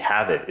that, once you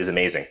have it, is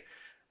amazing.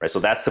 Right.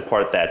 So that's the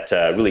part that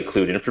really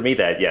clued in for me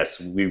that, yes,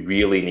 we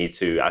really need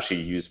to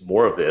actually use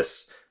more of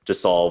this to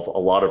solve a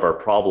lot of our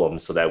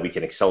problems so that we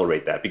can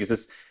accelerate that.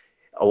 Because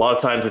a lot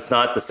of times it's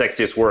not the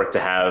sexiest work to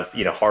have,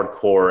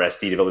 hardcore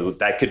SD development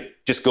that could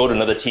just go to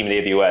another team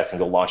in AWS and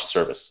go launch a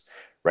service.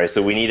 Right.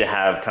 So we need to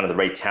have kind of the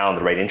right talent,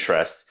 the right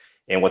interest.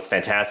 And what's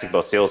fantastic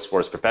about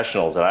Salesforce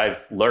professionals that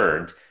I've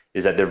learned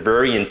is that they're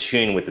very in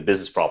tune with the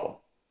business problem.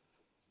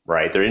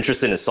 Right? They're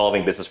interested in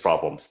solving business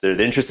problems. They're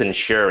interested in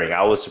sharing.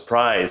 I was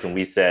surprised when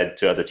we said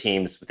to other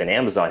teams within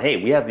Amazon,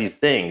 hey, we have these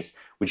things.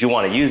 Would you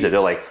want to use it? They're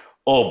like,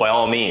 oh, by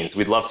all means,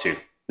 we'd love to.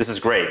 This is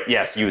great.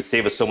 Yes, you would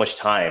save us so much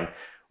time.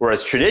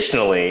 Whereas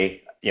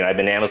traditionally, I've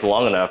been at Amazon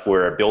long enough.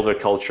 We're a builder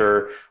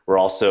culture. We're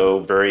also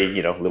very,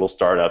 little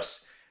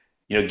startups.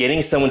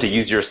 Getting someone to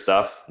use your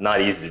stuff,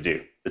 not easy to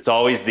do. It's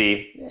always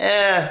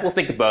we'll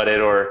think about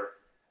it, or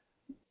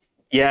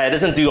yeah, it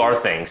doesn't do our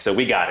thing, so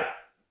we got it.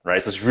 Right.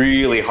 So it's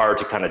really hard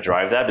to kind of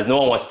drive that because no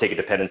one wants to take a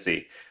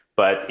dependency.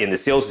 But in the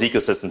sales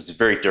ecosystem, it's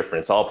very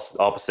different. It's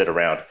opposite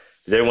around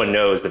because everyone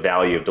knows the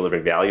value of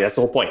delivering value. That's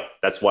the whole point.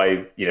 That's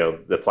why,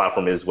 the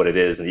platform is what it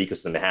is and the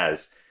ecosystem it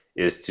has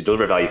is to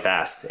deliver value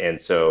fast.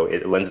 And so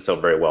it lends itself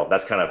very well.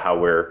 That's kind of how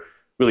we're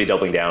really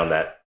doubling down on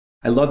that.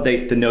 I love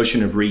the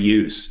notion of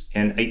reuse.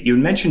 And you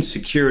mentioned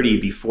security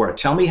before.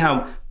 Tell me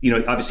how,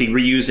 obviously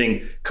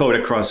reusing code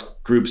across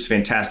groups,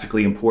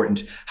 fantastically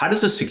important. How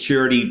does the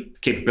security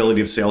capability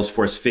of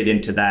Salesforce fit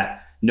into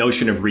that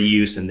notion of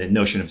reuse and the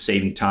notion of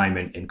saving time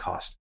and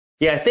cost?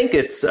 Yeah, I think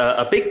it's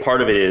a big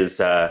part of it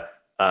is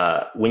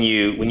when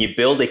you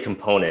build a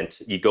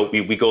component, we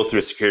go through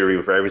a security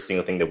review for every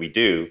single thing that we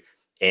do.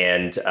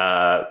 And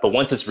but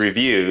once it's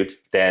reviewed,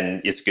 then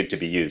it's good to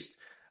be used.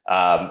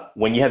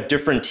 When you have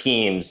different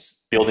teams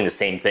building the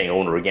same thing over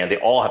and over again, they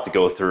all have to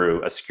go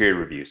through a security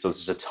review. So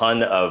there's a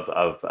ton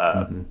of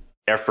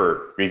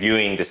effort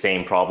reviewing the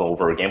same problem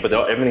over again, but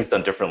everything's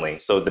done differently.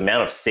 So the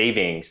amount of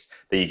savings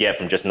that you get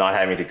from just not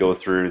having to go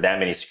through that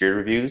many security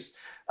reviews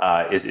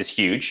is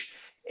huge.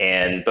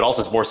 But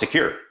also it's more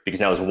secure because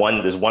now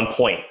there's one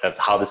point of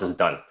how this is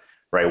done,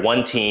 right?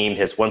 One team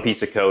has one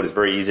piece of code, it's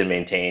very easy to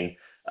maintain.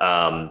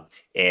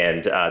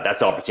 And that's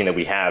the opportunity that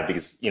we have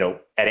because,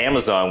 at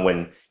Amazon,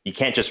 when you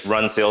can't just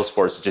run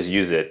Salesforce and just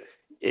use it,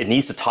 it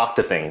needs to talk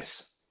to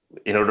things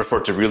in order for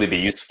it to really be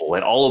useful.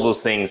 And all of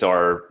those things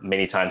are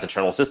many times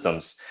internal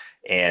systems.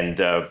 And,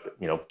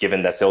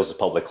 given that sales is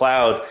public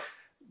cloud,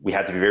 we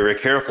have to be very, very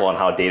careful on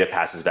how data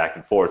passes back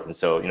and forth. And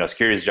so,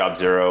 security is job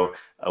zero.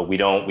 We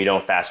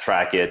don't fast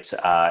track it.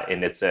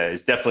 And it's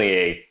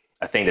definitely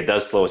a thing that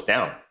does slow us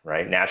down,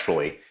 right?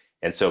 Naturally.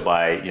 And so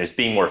by just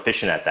being more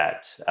efficient at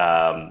that,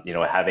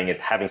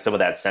 having some of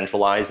that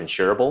centralized and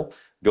shareable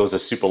goes a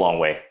super long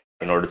way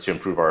in order to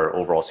improve our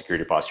overall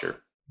security posture.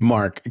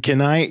 Mark,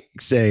 can I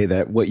say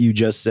that what you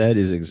just said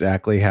is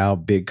exactly how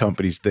big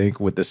companies think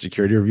with the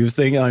security reviews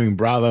thing? I mean,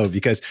 bravo,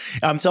 because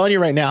I'm telling you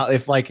right now,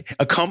 if like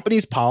a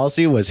company's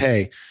policy was,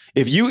 hey,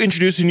 if you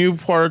introduce a new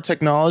part of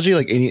technology,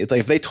 like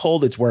if they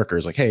told its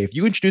workers, like, hey, if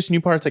you introduce a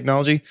new part of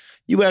technology,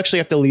 you actually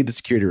have to lead the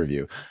security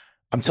review.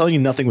 I'm telling you,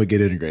 nothing would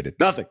get integrated.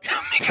 Nothing.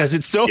 Because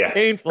it's so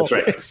painful. That's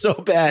right. It's so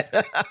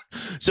bad.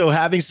 So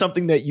having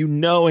something that you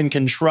know and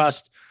can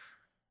trust,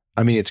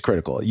 I mean, it's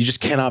critical. You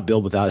just cannot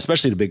build without,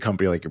 especially at a big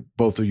company like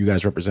both of you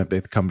guys represent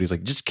big companies.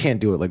 Like, you just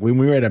can't do it. Like when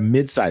we were at a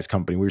mid-sized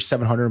company, we were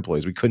 700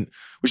 employees. We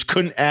just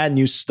couldn't add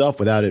new stuff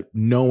without it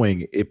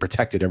knowing it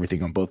protected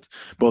everything on both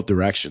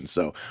directions.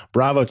 So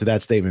bravo to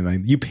that statement,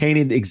 man. You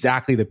painted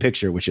exactly the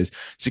picture, which is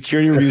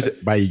security reviews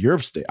by your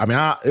stage. I mean,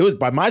 it was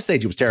by my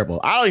stage, it was terrible.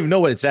 I don't even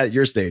know what it's at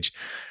your stage.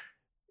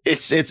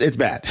 It's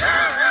bad.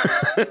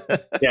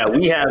 Yeah,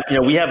 we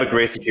have a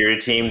great security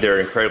team.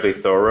 They're incredibly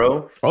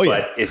thorough. Oh,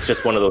 yeah. But it's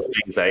just one of those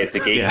things that it's a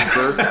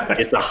gatekeeper. Yeah.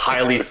 It's a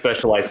highly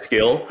specialized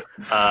skill.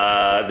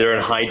 They're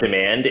in high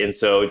demand, and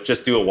so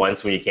just do it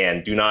once when you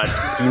can. Do not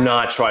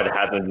try to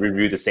have them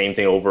review the same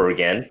thing over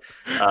again.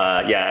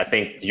 I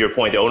think to your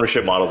point, the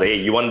ownership model is, hey,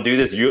 you want to do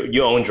this?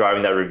 You own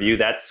driving that review.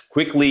 That's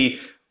quickly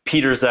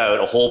peters out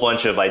a whole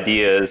bunch of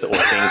ideas or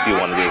things you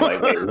want to do.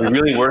 Like, wait, is it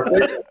really worth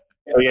it?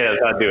 Oh yeah,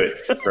 let's not do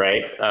it,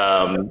 right?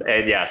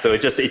 So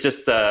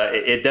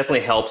it definitely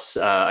helps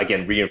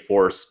again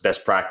reinforce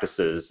best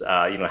practices.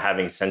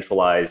 Having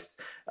centralized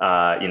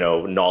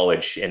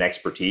knowledge and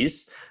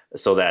expertise,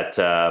 so that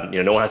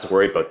no one has to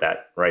worry about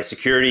that, right?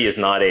 Security is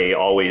not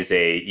always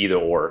a either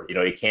or.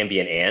 It can be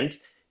an and.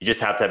 You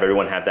just have to have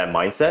everyone have that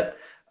mindset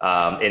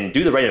and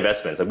do the right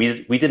investments. And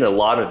we did a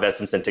lot of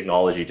investments in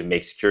technology to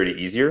make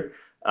security easier.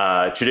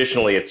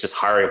 Traditionally, it's just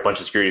hiring a bunch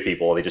of security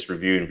people. They just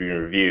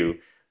review.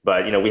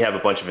 But we have a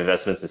bunch of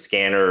investments in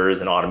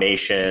scanners and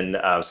automation,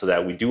 so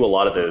that we do a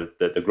lot of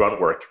the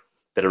grunt work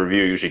that a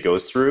reviewer usually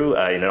goes through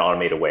in an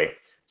automated way.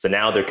 So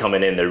now they're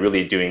coming in, they're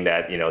really doing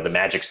that, the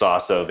magic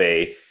sauce of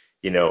a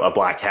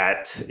black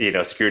hat,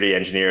 security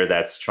engineer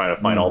that's trying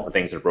to find all the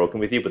things that are broken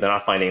with you, but they're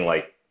not finding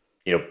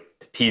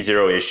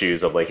P0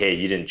 issues of hey,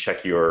 you didn't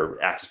check your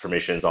access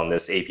permissions on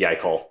this API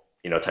call,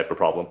 type of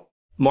problem.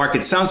 Mark,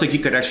 it sounds like you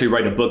could actually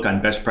write a book on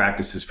best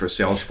practices for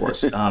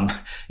Salesforce.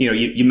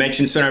 You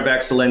mentioned Center of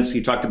Excellence,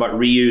 you talked about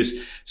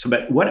reuse. So,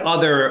 but what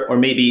other, or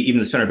maybe even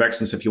the Center of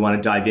Excellence, if you want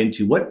to dive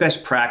into, what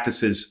best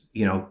practices,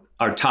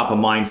 are top of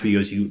mind for you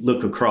as you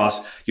look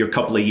across your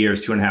couple of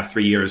years, 2.5,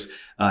 3 years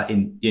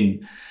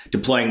in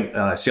deploying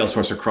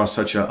Salesforce across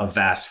such a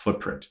vast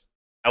footprint?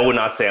 I would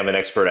not say I'm an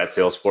expert at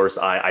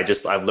Salesforce.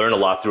 I've learned a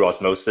lot through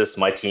osmosis.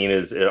 My team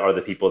are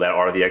the people that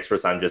are the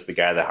experts. I'm just the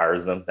guy that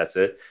hires them. That's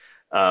it.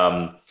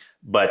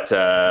 But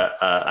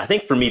I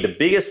think for me, the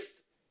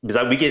biggest,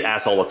 because we get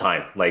asked all the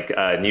time,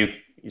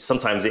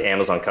 sometimes the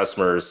Amazon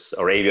customers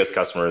or AWS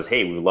customers,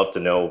 hey, we would love to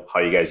know how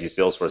you guys use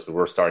Salesforce, but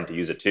we're starting to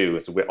use it too.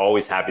 So we're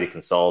always happy to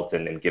consult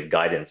and give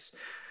guidance.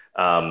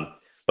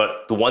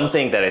 But the one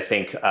thing that I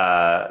think,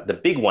 the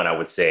big one I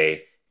would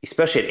say,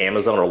 especially at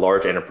Amazon or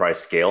large enterprise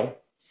scale,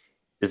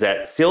 is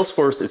that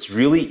Salesforce is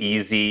really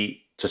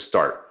easy to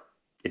start.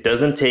 It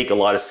doesn't take a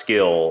lot of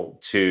skill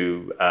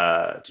to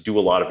do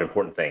a lot of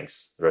important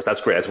things.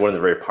 That's great. That's one of the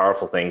very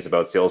powerful things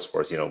about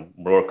Salesforce.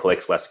 More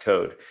clicks, less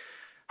code.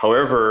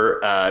 However,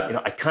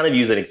 I kind of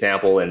use an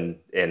example, and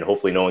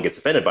hopefully no one gets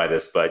offended by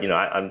this. But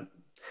I'm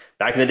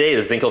back in the day,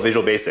 this thing called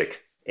Visual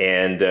Basic,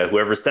 and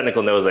whoever's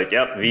technical knows,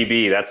 yep,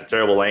 VB, that's a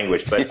terrible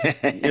language. But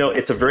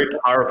it's a very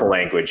powerful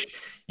language.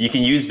 You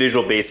can use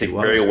Visual Basic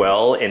very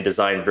well and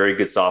design very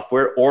good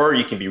software, or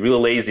you can be really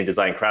lazy and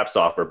design crap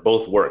software.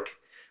 Both work.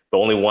 But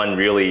only one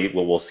really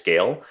will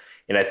scale.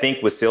 And I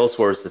think with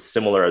Salesforce, it's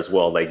similar as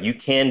well. You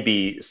can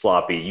be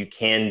sloppy. You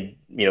can,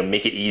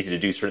 make it easy to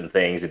do certain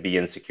things and be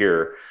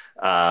insecure.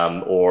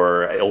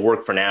 Or it'll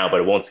work for now, but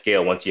it won't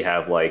scale once you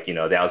have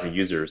 1,000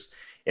 users.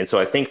 And so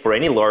I think for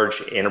any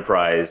large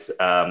enterprise,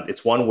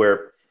 it's one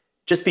where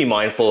just be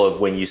mindful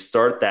of when you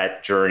start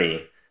that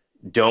journey,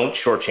 don't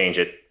shortchange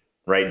it,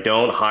 right?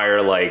 Don't hire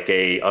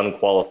a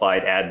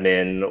unqualified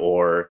admin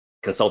or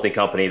consulting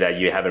company that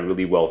you haven't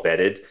really well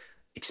vetted.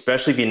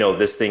 Especially if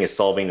this thing is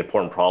solving an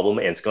important problem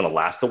and it's going to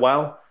last a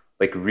while,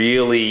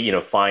 really,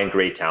 find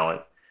great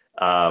talent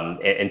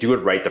and do it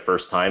right the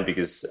first time,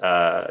 because,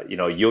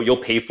 you'll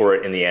pay for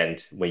it in the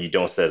end when you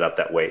don't set it up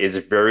that way. It's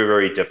very,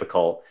 very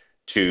difficult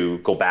to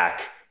go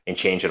back and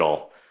change it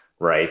all,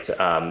 right?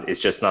 It's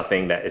just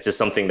something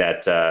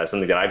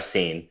that I've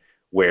seen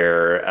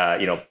where,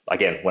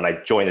 again, when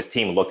I joined this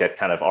team and looked at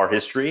kind of our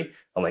history,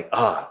 I'm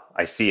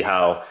I see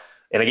how.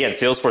 And again,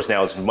 Salesforce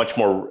now is much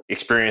more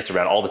experienced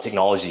around all the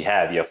technology you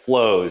have. You have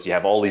flows, you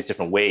have all these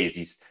different ways,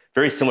 these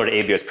very similar to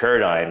AWS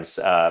paradigms,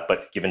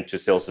 but given to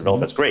sales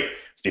development. That's great.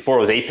 Before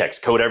it was Apex,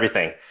 code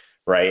everything,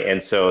 right?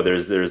 And so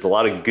there's a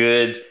lot of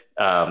good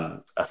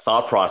a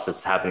thought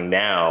process happening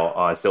now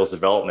on sales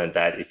development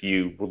that if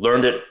you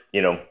learned it,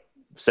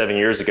 7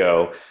 years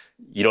ago,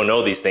 you don't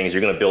know these things,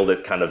 you're going to build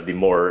it kind of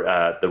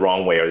the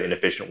wrong way or the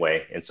inefficient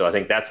way. And so I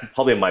think that's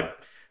probably my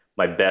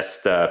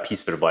best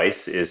piece of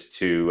advice is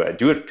to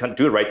do it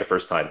right the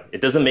first time.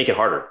 It doesn't make it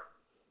harder,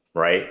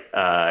 right?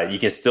 You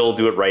can still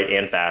do it right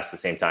and fast at the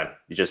same time.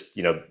 You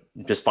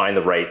just find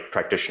the right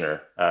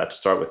practitioner to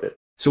start with it.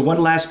 So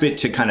one last bit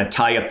to kind of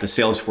tie up the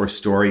Salesforce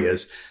story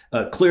is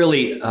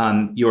clearly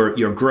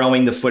you're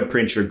growing the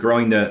footprint, you're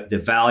growing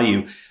the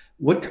value.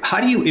 How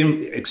do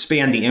you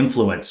expand the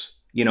influence,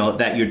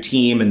 that your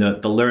team and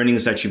the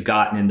learnings that you've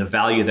gotten and the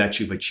value that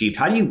you've achieved?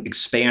 How do you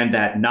expand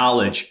that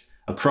knowledge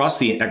across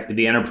the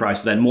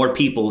enterprise so that more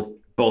people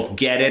both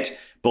get it,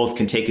 both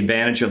can take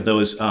advantage of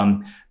those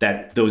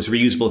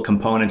reusable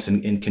components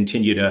and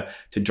continue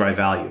to drive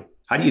value?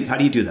 How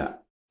do you do that?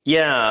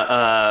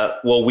 Yeah,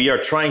 well, we are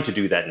trying to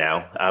do that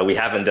now. We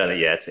haven't done it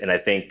yet. And I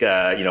think,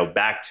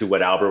 back to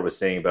what Albert was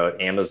saying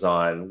about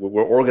Amazon,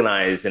 we're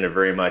organized in a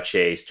very much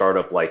a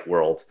startup-like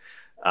world.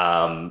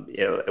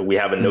 We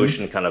have a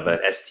notion kind of an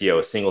STO,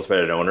 a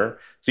single-threaded owner.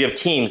 So you have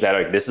teams that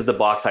are like, this is the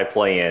box I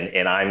play in,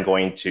 and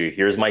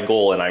here's my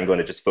goal, and I'm going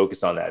to just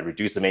focus on that,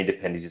 reduce as many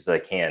dependencies as I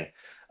can.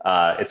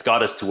 It's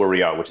got us to where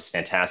we are, which is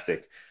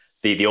fantastic.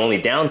 The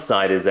only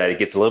downside is that it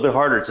gets a little bit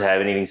harder to have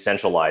anything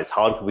centralized.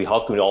 How can we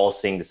all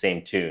sing the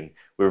same tune?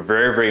 We're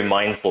very, very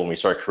mindful when we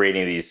start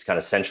creating these kind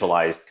of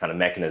centralized kind of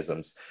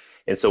mechanisms.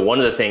 And so one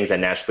of the things that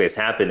naturally has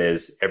happened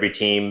is every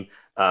team,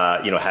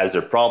 has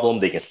their problem.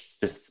 They can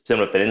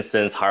spin up an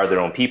instance, hire their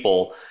own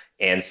people.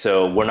 And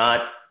so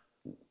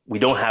we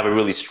don't have a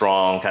really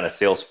strong kind of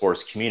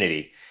Salesforce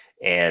community.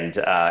 And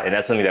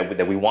that's something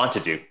that we want to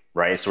do,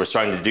 right? So we're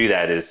starting to do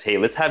that is, hey,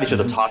 let's have each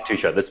other talk to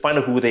each other. Let's find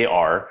out who they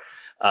are.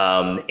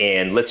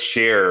 And let's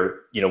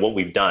share, what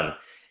we've done.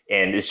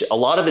 And a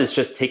lot of it is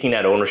just taking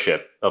that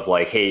ownership of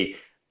like, hey,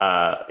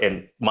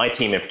 and my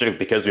team in particular,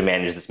 because we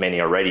manage this many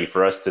already,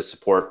 for us to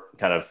support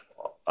kind of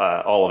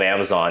all of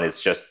Amazon,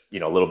 it's just,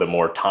 a little bit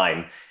more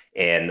time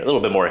and a little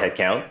bit more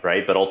headcount,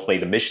 right? But ultimately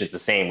the mission is the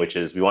same, which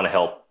is we want to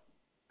help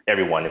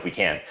everyone if we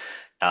can.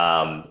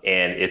 And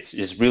it's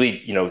just really,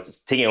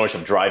 just taking ownership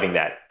of driving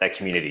that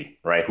community,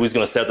 right? Who's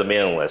going to set up the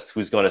mailing list?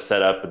 Who's going to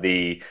set up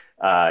the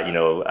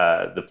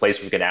place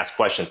where we can ask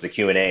questions, the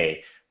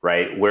Q&A,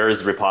 right? Where is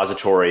the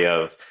repository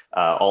of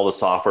all the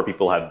software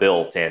people have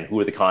built, and who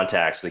are the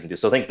contacts they can do?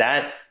 So I think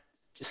that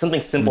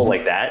something simple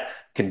like that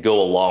can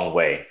go a long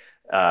way.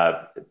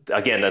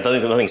 Again,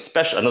 another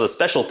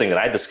special thing that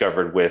I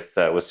discovered with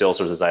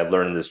Salesforce as I've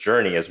learned in this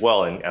journey as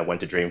well, and I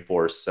went to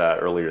Dreamforce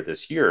earlier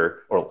this year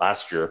or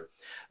last year,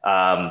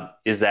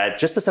 is that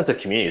just the sense of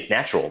community is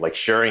natural. Like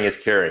sharing is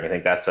caring. I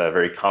think that's a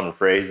very common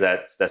phrase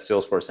that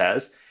Salesforce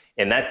has.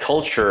 And that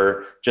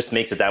culture just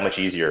makes it that much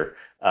easier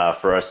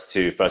for us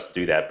to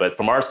do that. But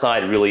from our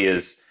side, it really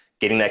is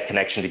getting that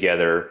connection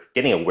together,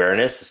 getting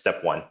awareness is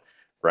step one,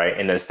 right?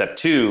 And then step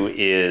two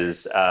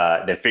is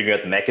then figuring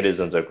out the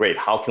mechanisms of, great,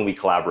 how can we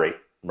collaborate,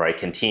 right?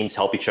 Can teams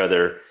help each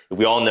other? If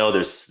we all know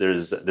there's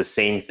the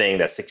same thing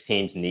that 6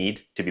 teams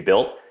need to be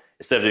built,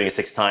 instead of doing it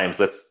 6 times,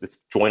 let's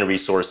join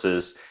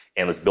resources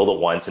and let's build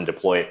it once and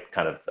deploy it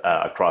kind of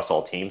across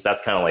all teams.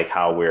 That's kind of like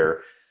how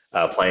we're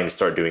planning to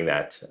start doing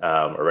that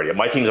already.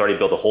 My team's already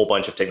built a whole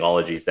bunch of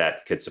technologies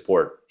that could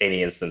support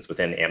any instance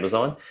within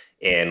Amazon,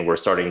 and we're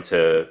starting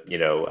to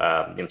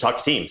talk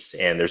to teams,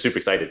 and they're super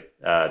excited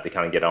to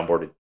kind of get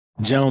onboarded.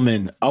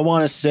 Gentlemen, I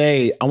want to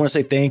say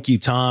thank you,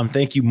 Tom.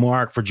 Thank you,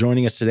 Mark, for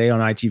joining us today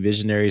on IT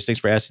Visionaries. Thanks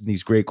for asking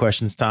these great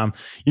questions, Tom.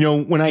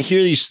 When I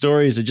hear these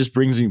stories, it just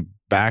brings me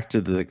back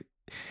to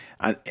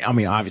I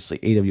mean, obviously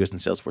AWS and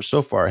Salesforce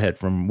so far ahead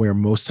from where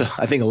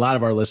I think a lot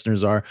of our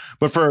listeners are,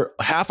 but for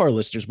half our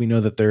listeners, we know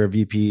that there are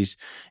VPs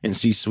and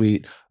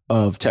C-suite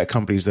of tech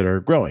companies that are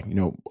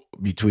growing,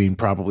 between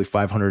probably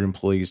 500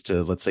 employees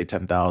to, let's say,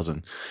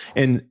 10,000.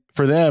 And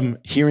for them,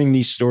 hearing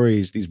these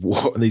stories, these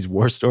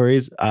war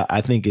stories, I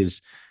think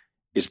is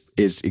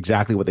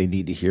exactly what they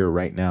need to hear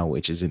right now,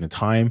 which is in a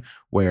time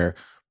where,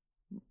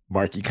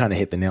 Mark, you kind of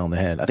hit the nail on the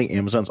head. I think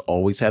Amazon's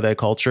always had that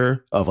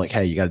culture of like,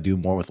 hey, you got to do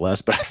more with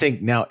less. But I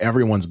think now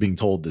everyone's being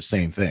told the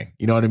same thing.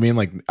 You know what I mean?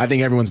 Like, I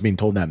think everyone's being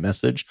told that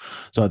message.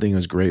 So I think it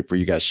was great for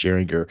you guys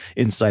sharing your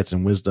insights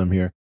and wisdom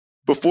here.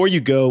 Before you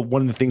go,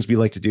 one of the things we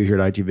like to do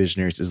here at IT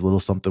Visionaries is a little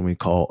something we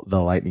call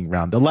the lightning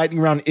round. The lightning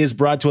round is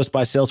brought to us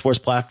by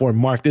Salesforce Platform.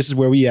 Mark, this is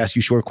where we ask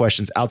you short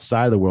questions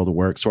outside of the world of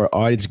work so our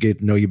audience get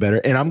to know you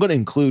better. And I'm going to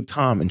include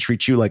Tom and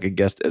treat you like a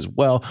guest as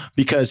well,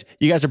 because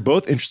you guys are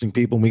both interesting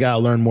people and we got to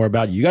learn more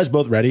about you. You guys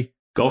both ready?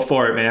 Go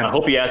for it, man. I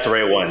hope you asked the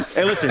right ones.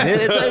 Hey, listen,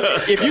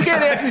 if you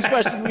can't answer these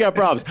questions, we got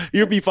problems.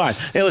 You'll be fine.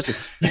 Hey, listen,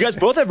 you guys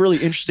both have really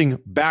interesting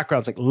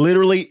backgrounds, like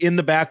literally in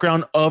the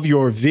background of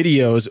your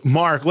videos.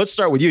 Mark, let's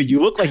start with you.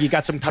 You look like you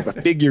got some type of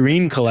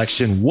figurine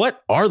collection.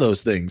 What are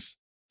those things?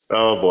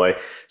 Oh, boy.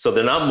 So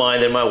they're not mine.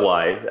 They're my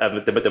wife,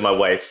 but they're my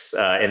wife's,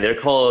 and they're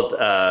called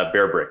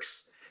Bear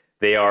Bricks.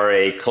 They are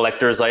a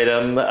collector's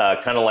item,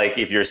 kind of like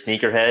if you're a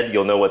sneakerhead,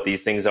 you'll know what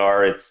these things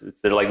are.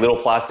 They're like little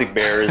plastic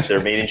bears.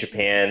 They're made in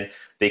Japan.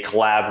 They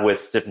collab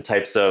with different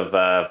types of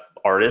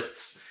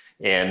artists,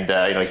 and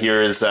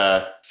here's two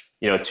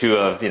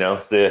of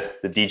the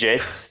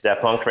DJs,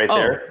 Daft Punk right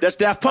there. That's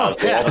Daft Punk.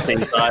 So all the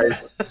same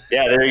size.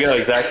 Yeah, there you go,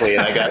 exactly.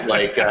 And I got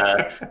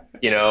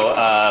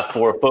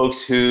for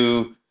folks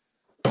who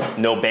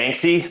know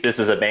Banksy, this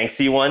is a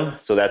Banksy one,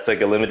 so that's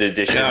like a limited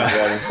edition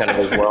one kind of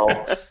as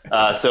well.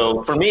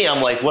 So for me,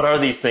 I'm like, what are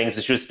these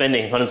things? You're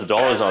spending hundreds of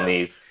dollars on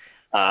these.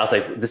 I was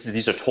like,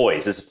 these are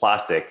toys. This is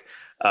plastic.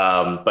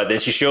 But then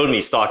she showed me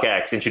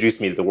StockX,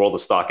 introduced me to the world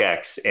of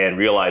StockX, and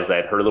realized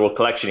that her little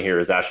collection here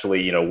is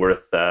actually,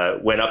 worth,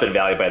 went up in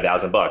value by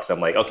 $1,000. I'm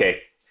like,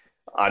 okay,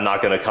 I'm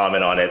not going to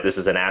comment on it. This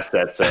is an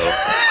asset. So, all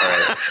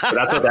right. But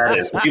that's what that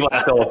is. People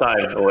ask all the time.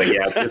 I'm like,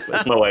 yeah,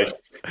 it's my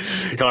wife's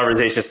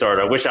conversation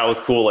starter. I wish I was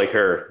cool like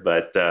her,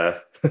 but,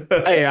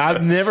 hey,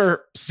 I've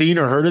never seen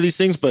or heard of these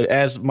things, but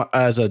as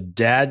a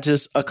dad,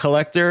 just a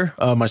collector,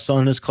 my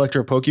son is a collector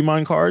of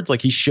Pokemon cards.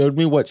 Like, he showed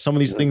me what some of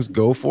these things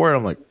go for. And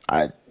I'm like,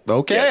 I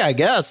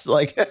guess.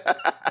 Like,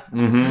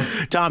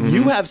 Tom,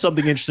 you have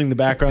something interesting in the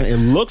background. It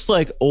looks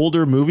like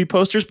older movie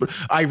posters, but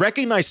I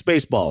recognize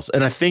Spaceballs,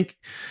 and I think,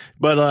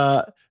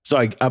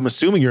 so I'm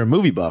assuming you're a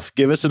movie buff.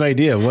 Give us an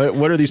idea.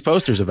 What are these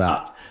posters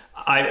about?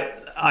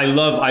 I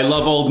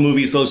love old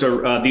movies.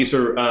 These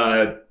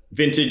are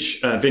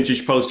vintage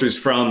posters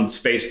from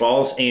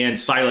Spaceballs and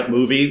Silent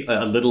Movie,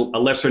 a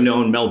lesser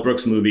known Mel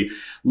Brooks movie.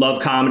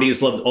 Love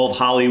comedies, love old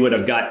Hollywood.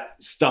 I've got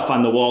stuff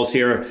on the walls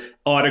here,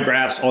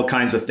 autographs, all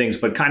kinds of things,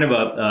 but kind of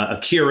a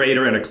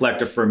curator and a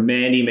collector for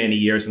many, many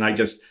years. And I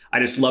just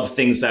love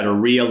things that are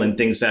real and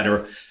things that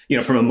are,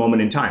 from a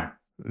moment in time.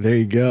 There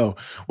you go.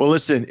 Well,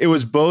 listen, it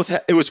was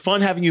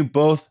fun having you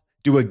both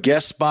do a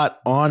guest spot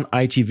on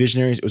IT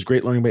Visionaries. It was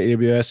great learning about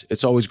AWS.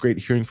 It's always great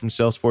hearing from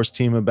Salesforce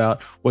team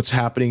about what's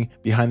happening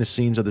behind the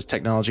scenes of this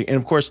technology. And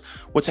of course,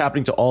 what's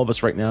happening to all of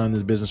us right now in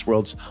the business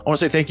worlds. I want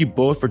to say thank you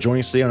both for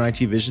joining us today on IT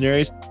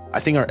Visionaries. I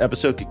think our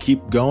episode could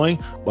keep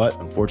going, but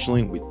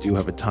unfortunately we do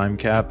have a time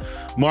cap.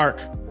 Mark,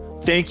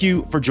 thank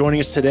you for joining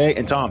us today.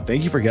 And Tom,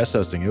 thank you for guest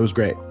hosting. It was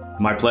great.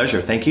 My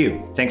pleasure. Thank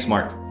you. Thanks,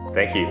 Mark.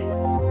 Thank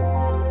you.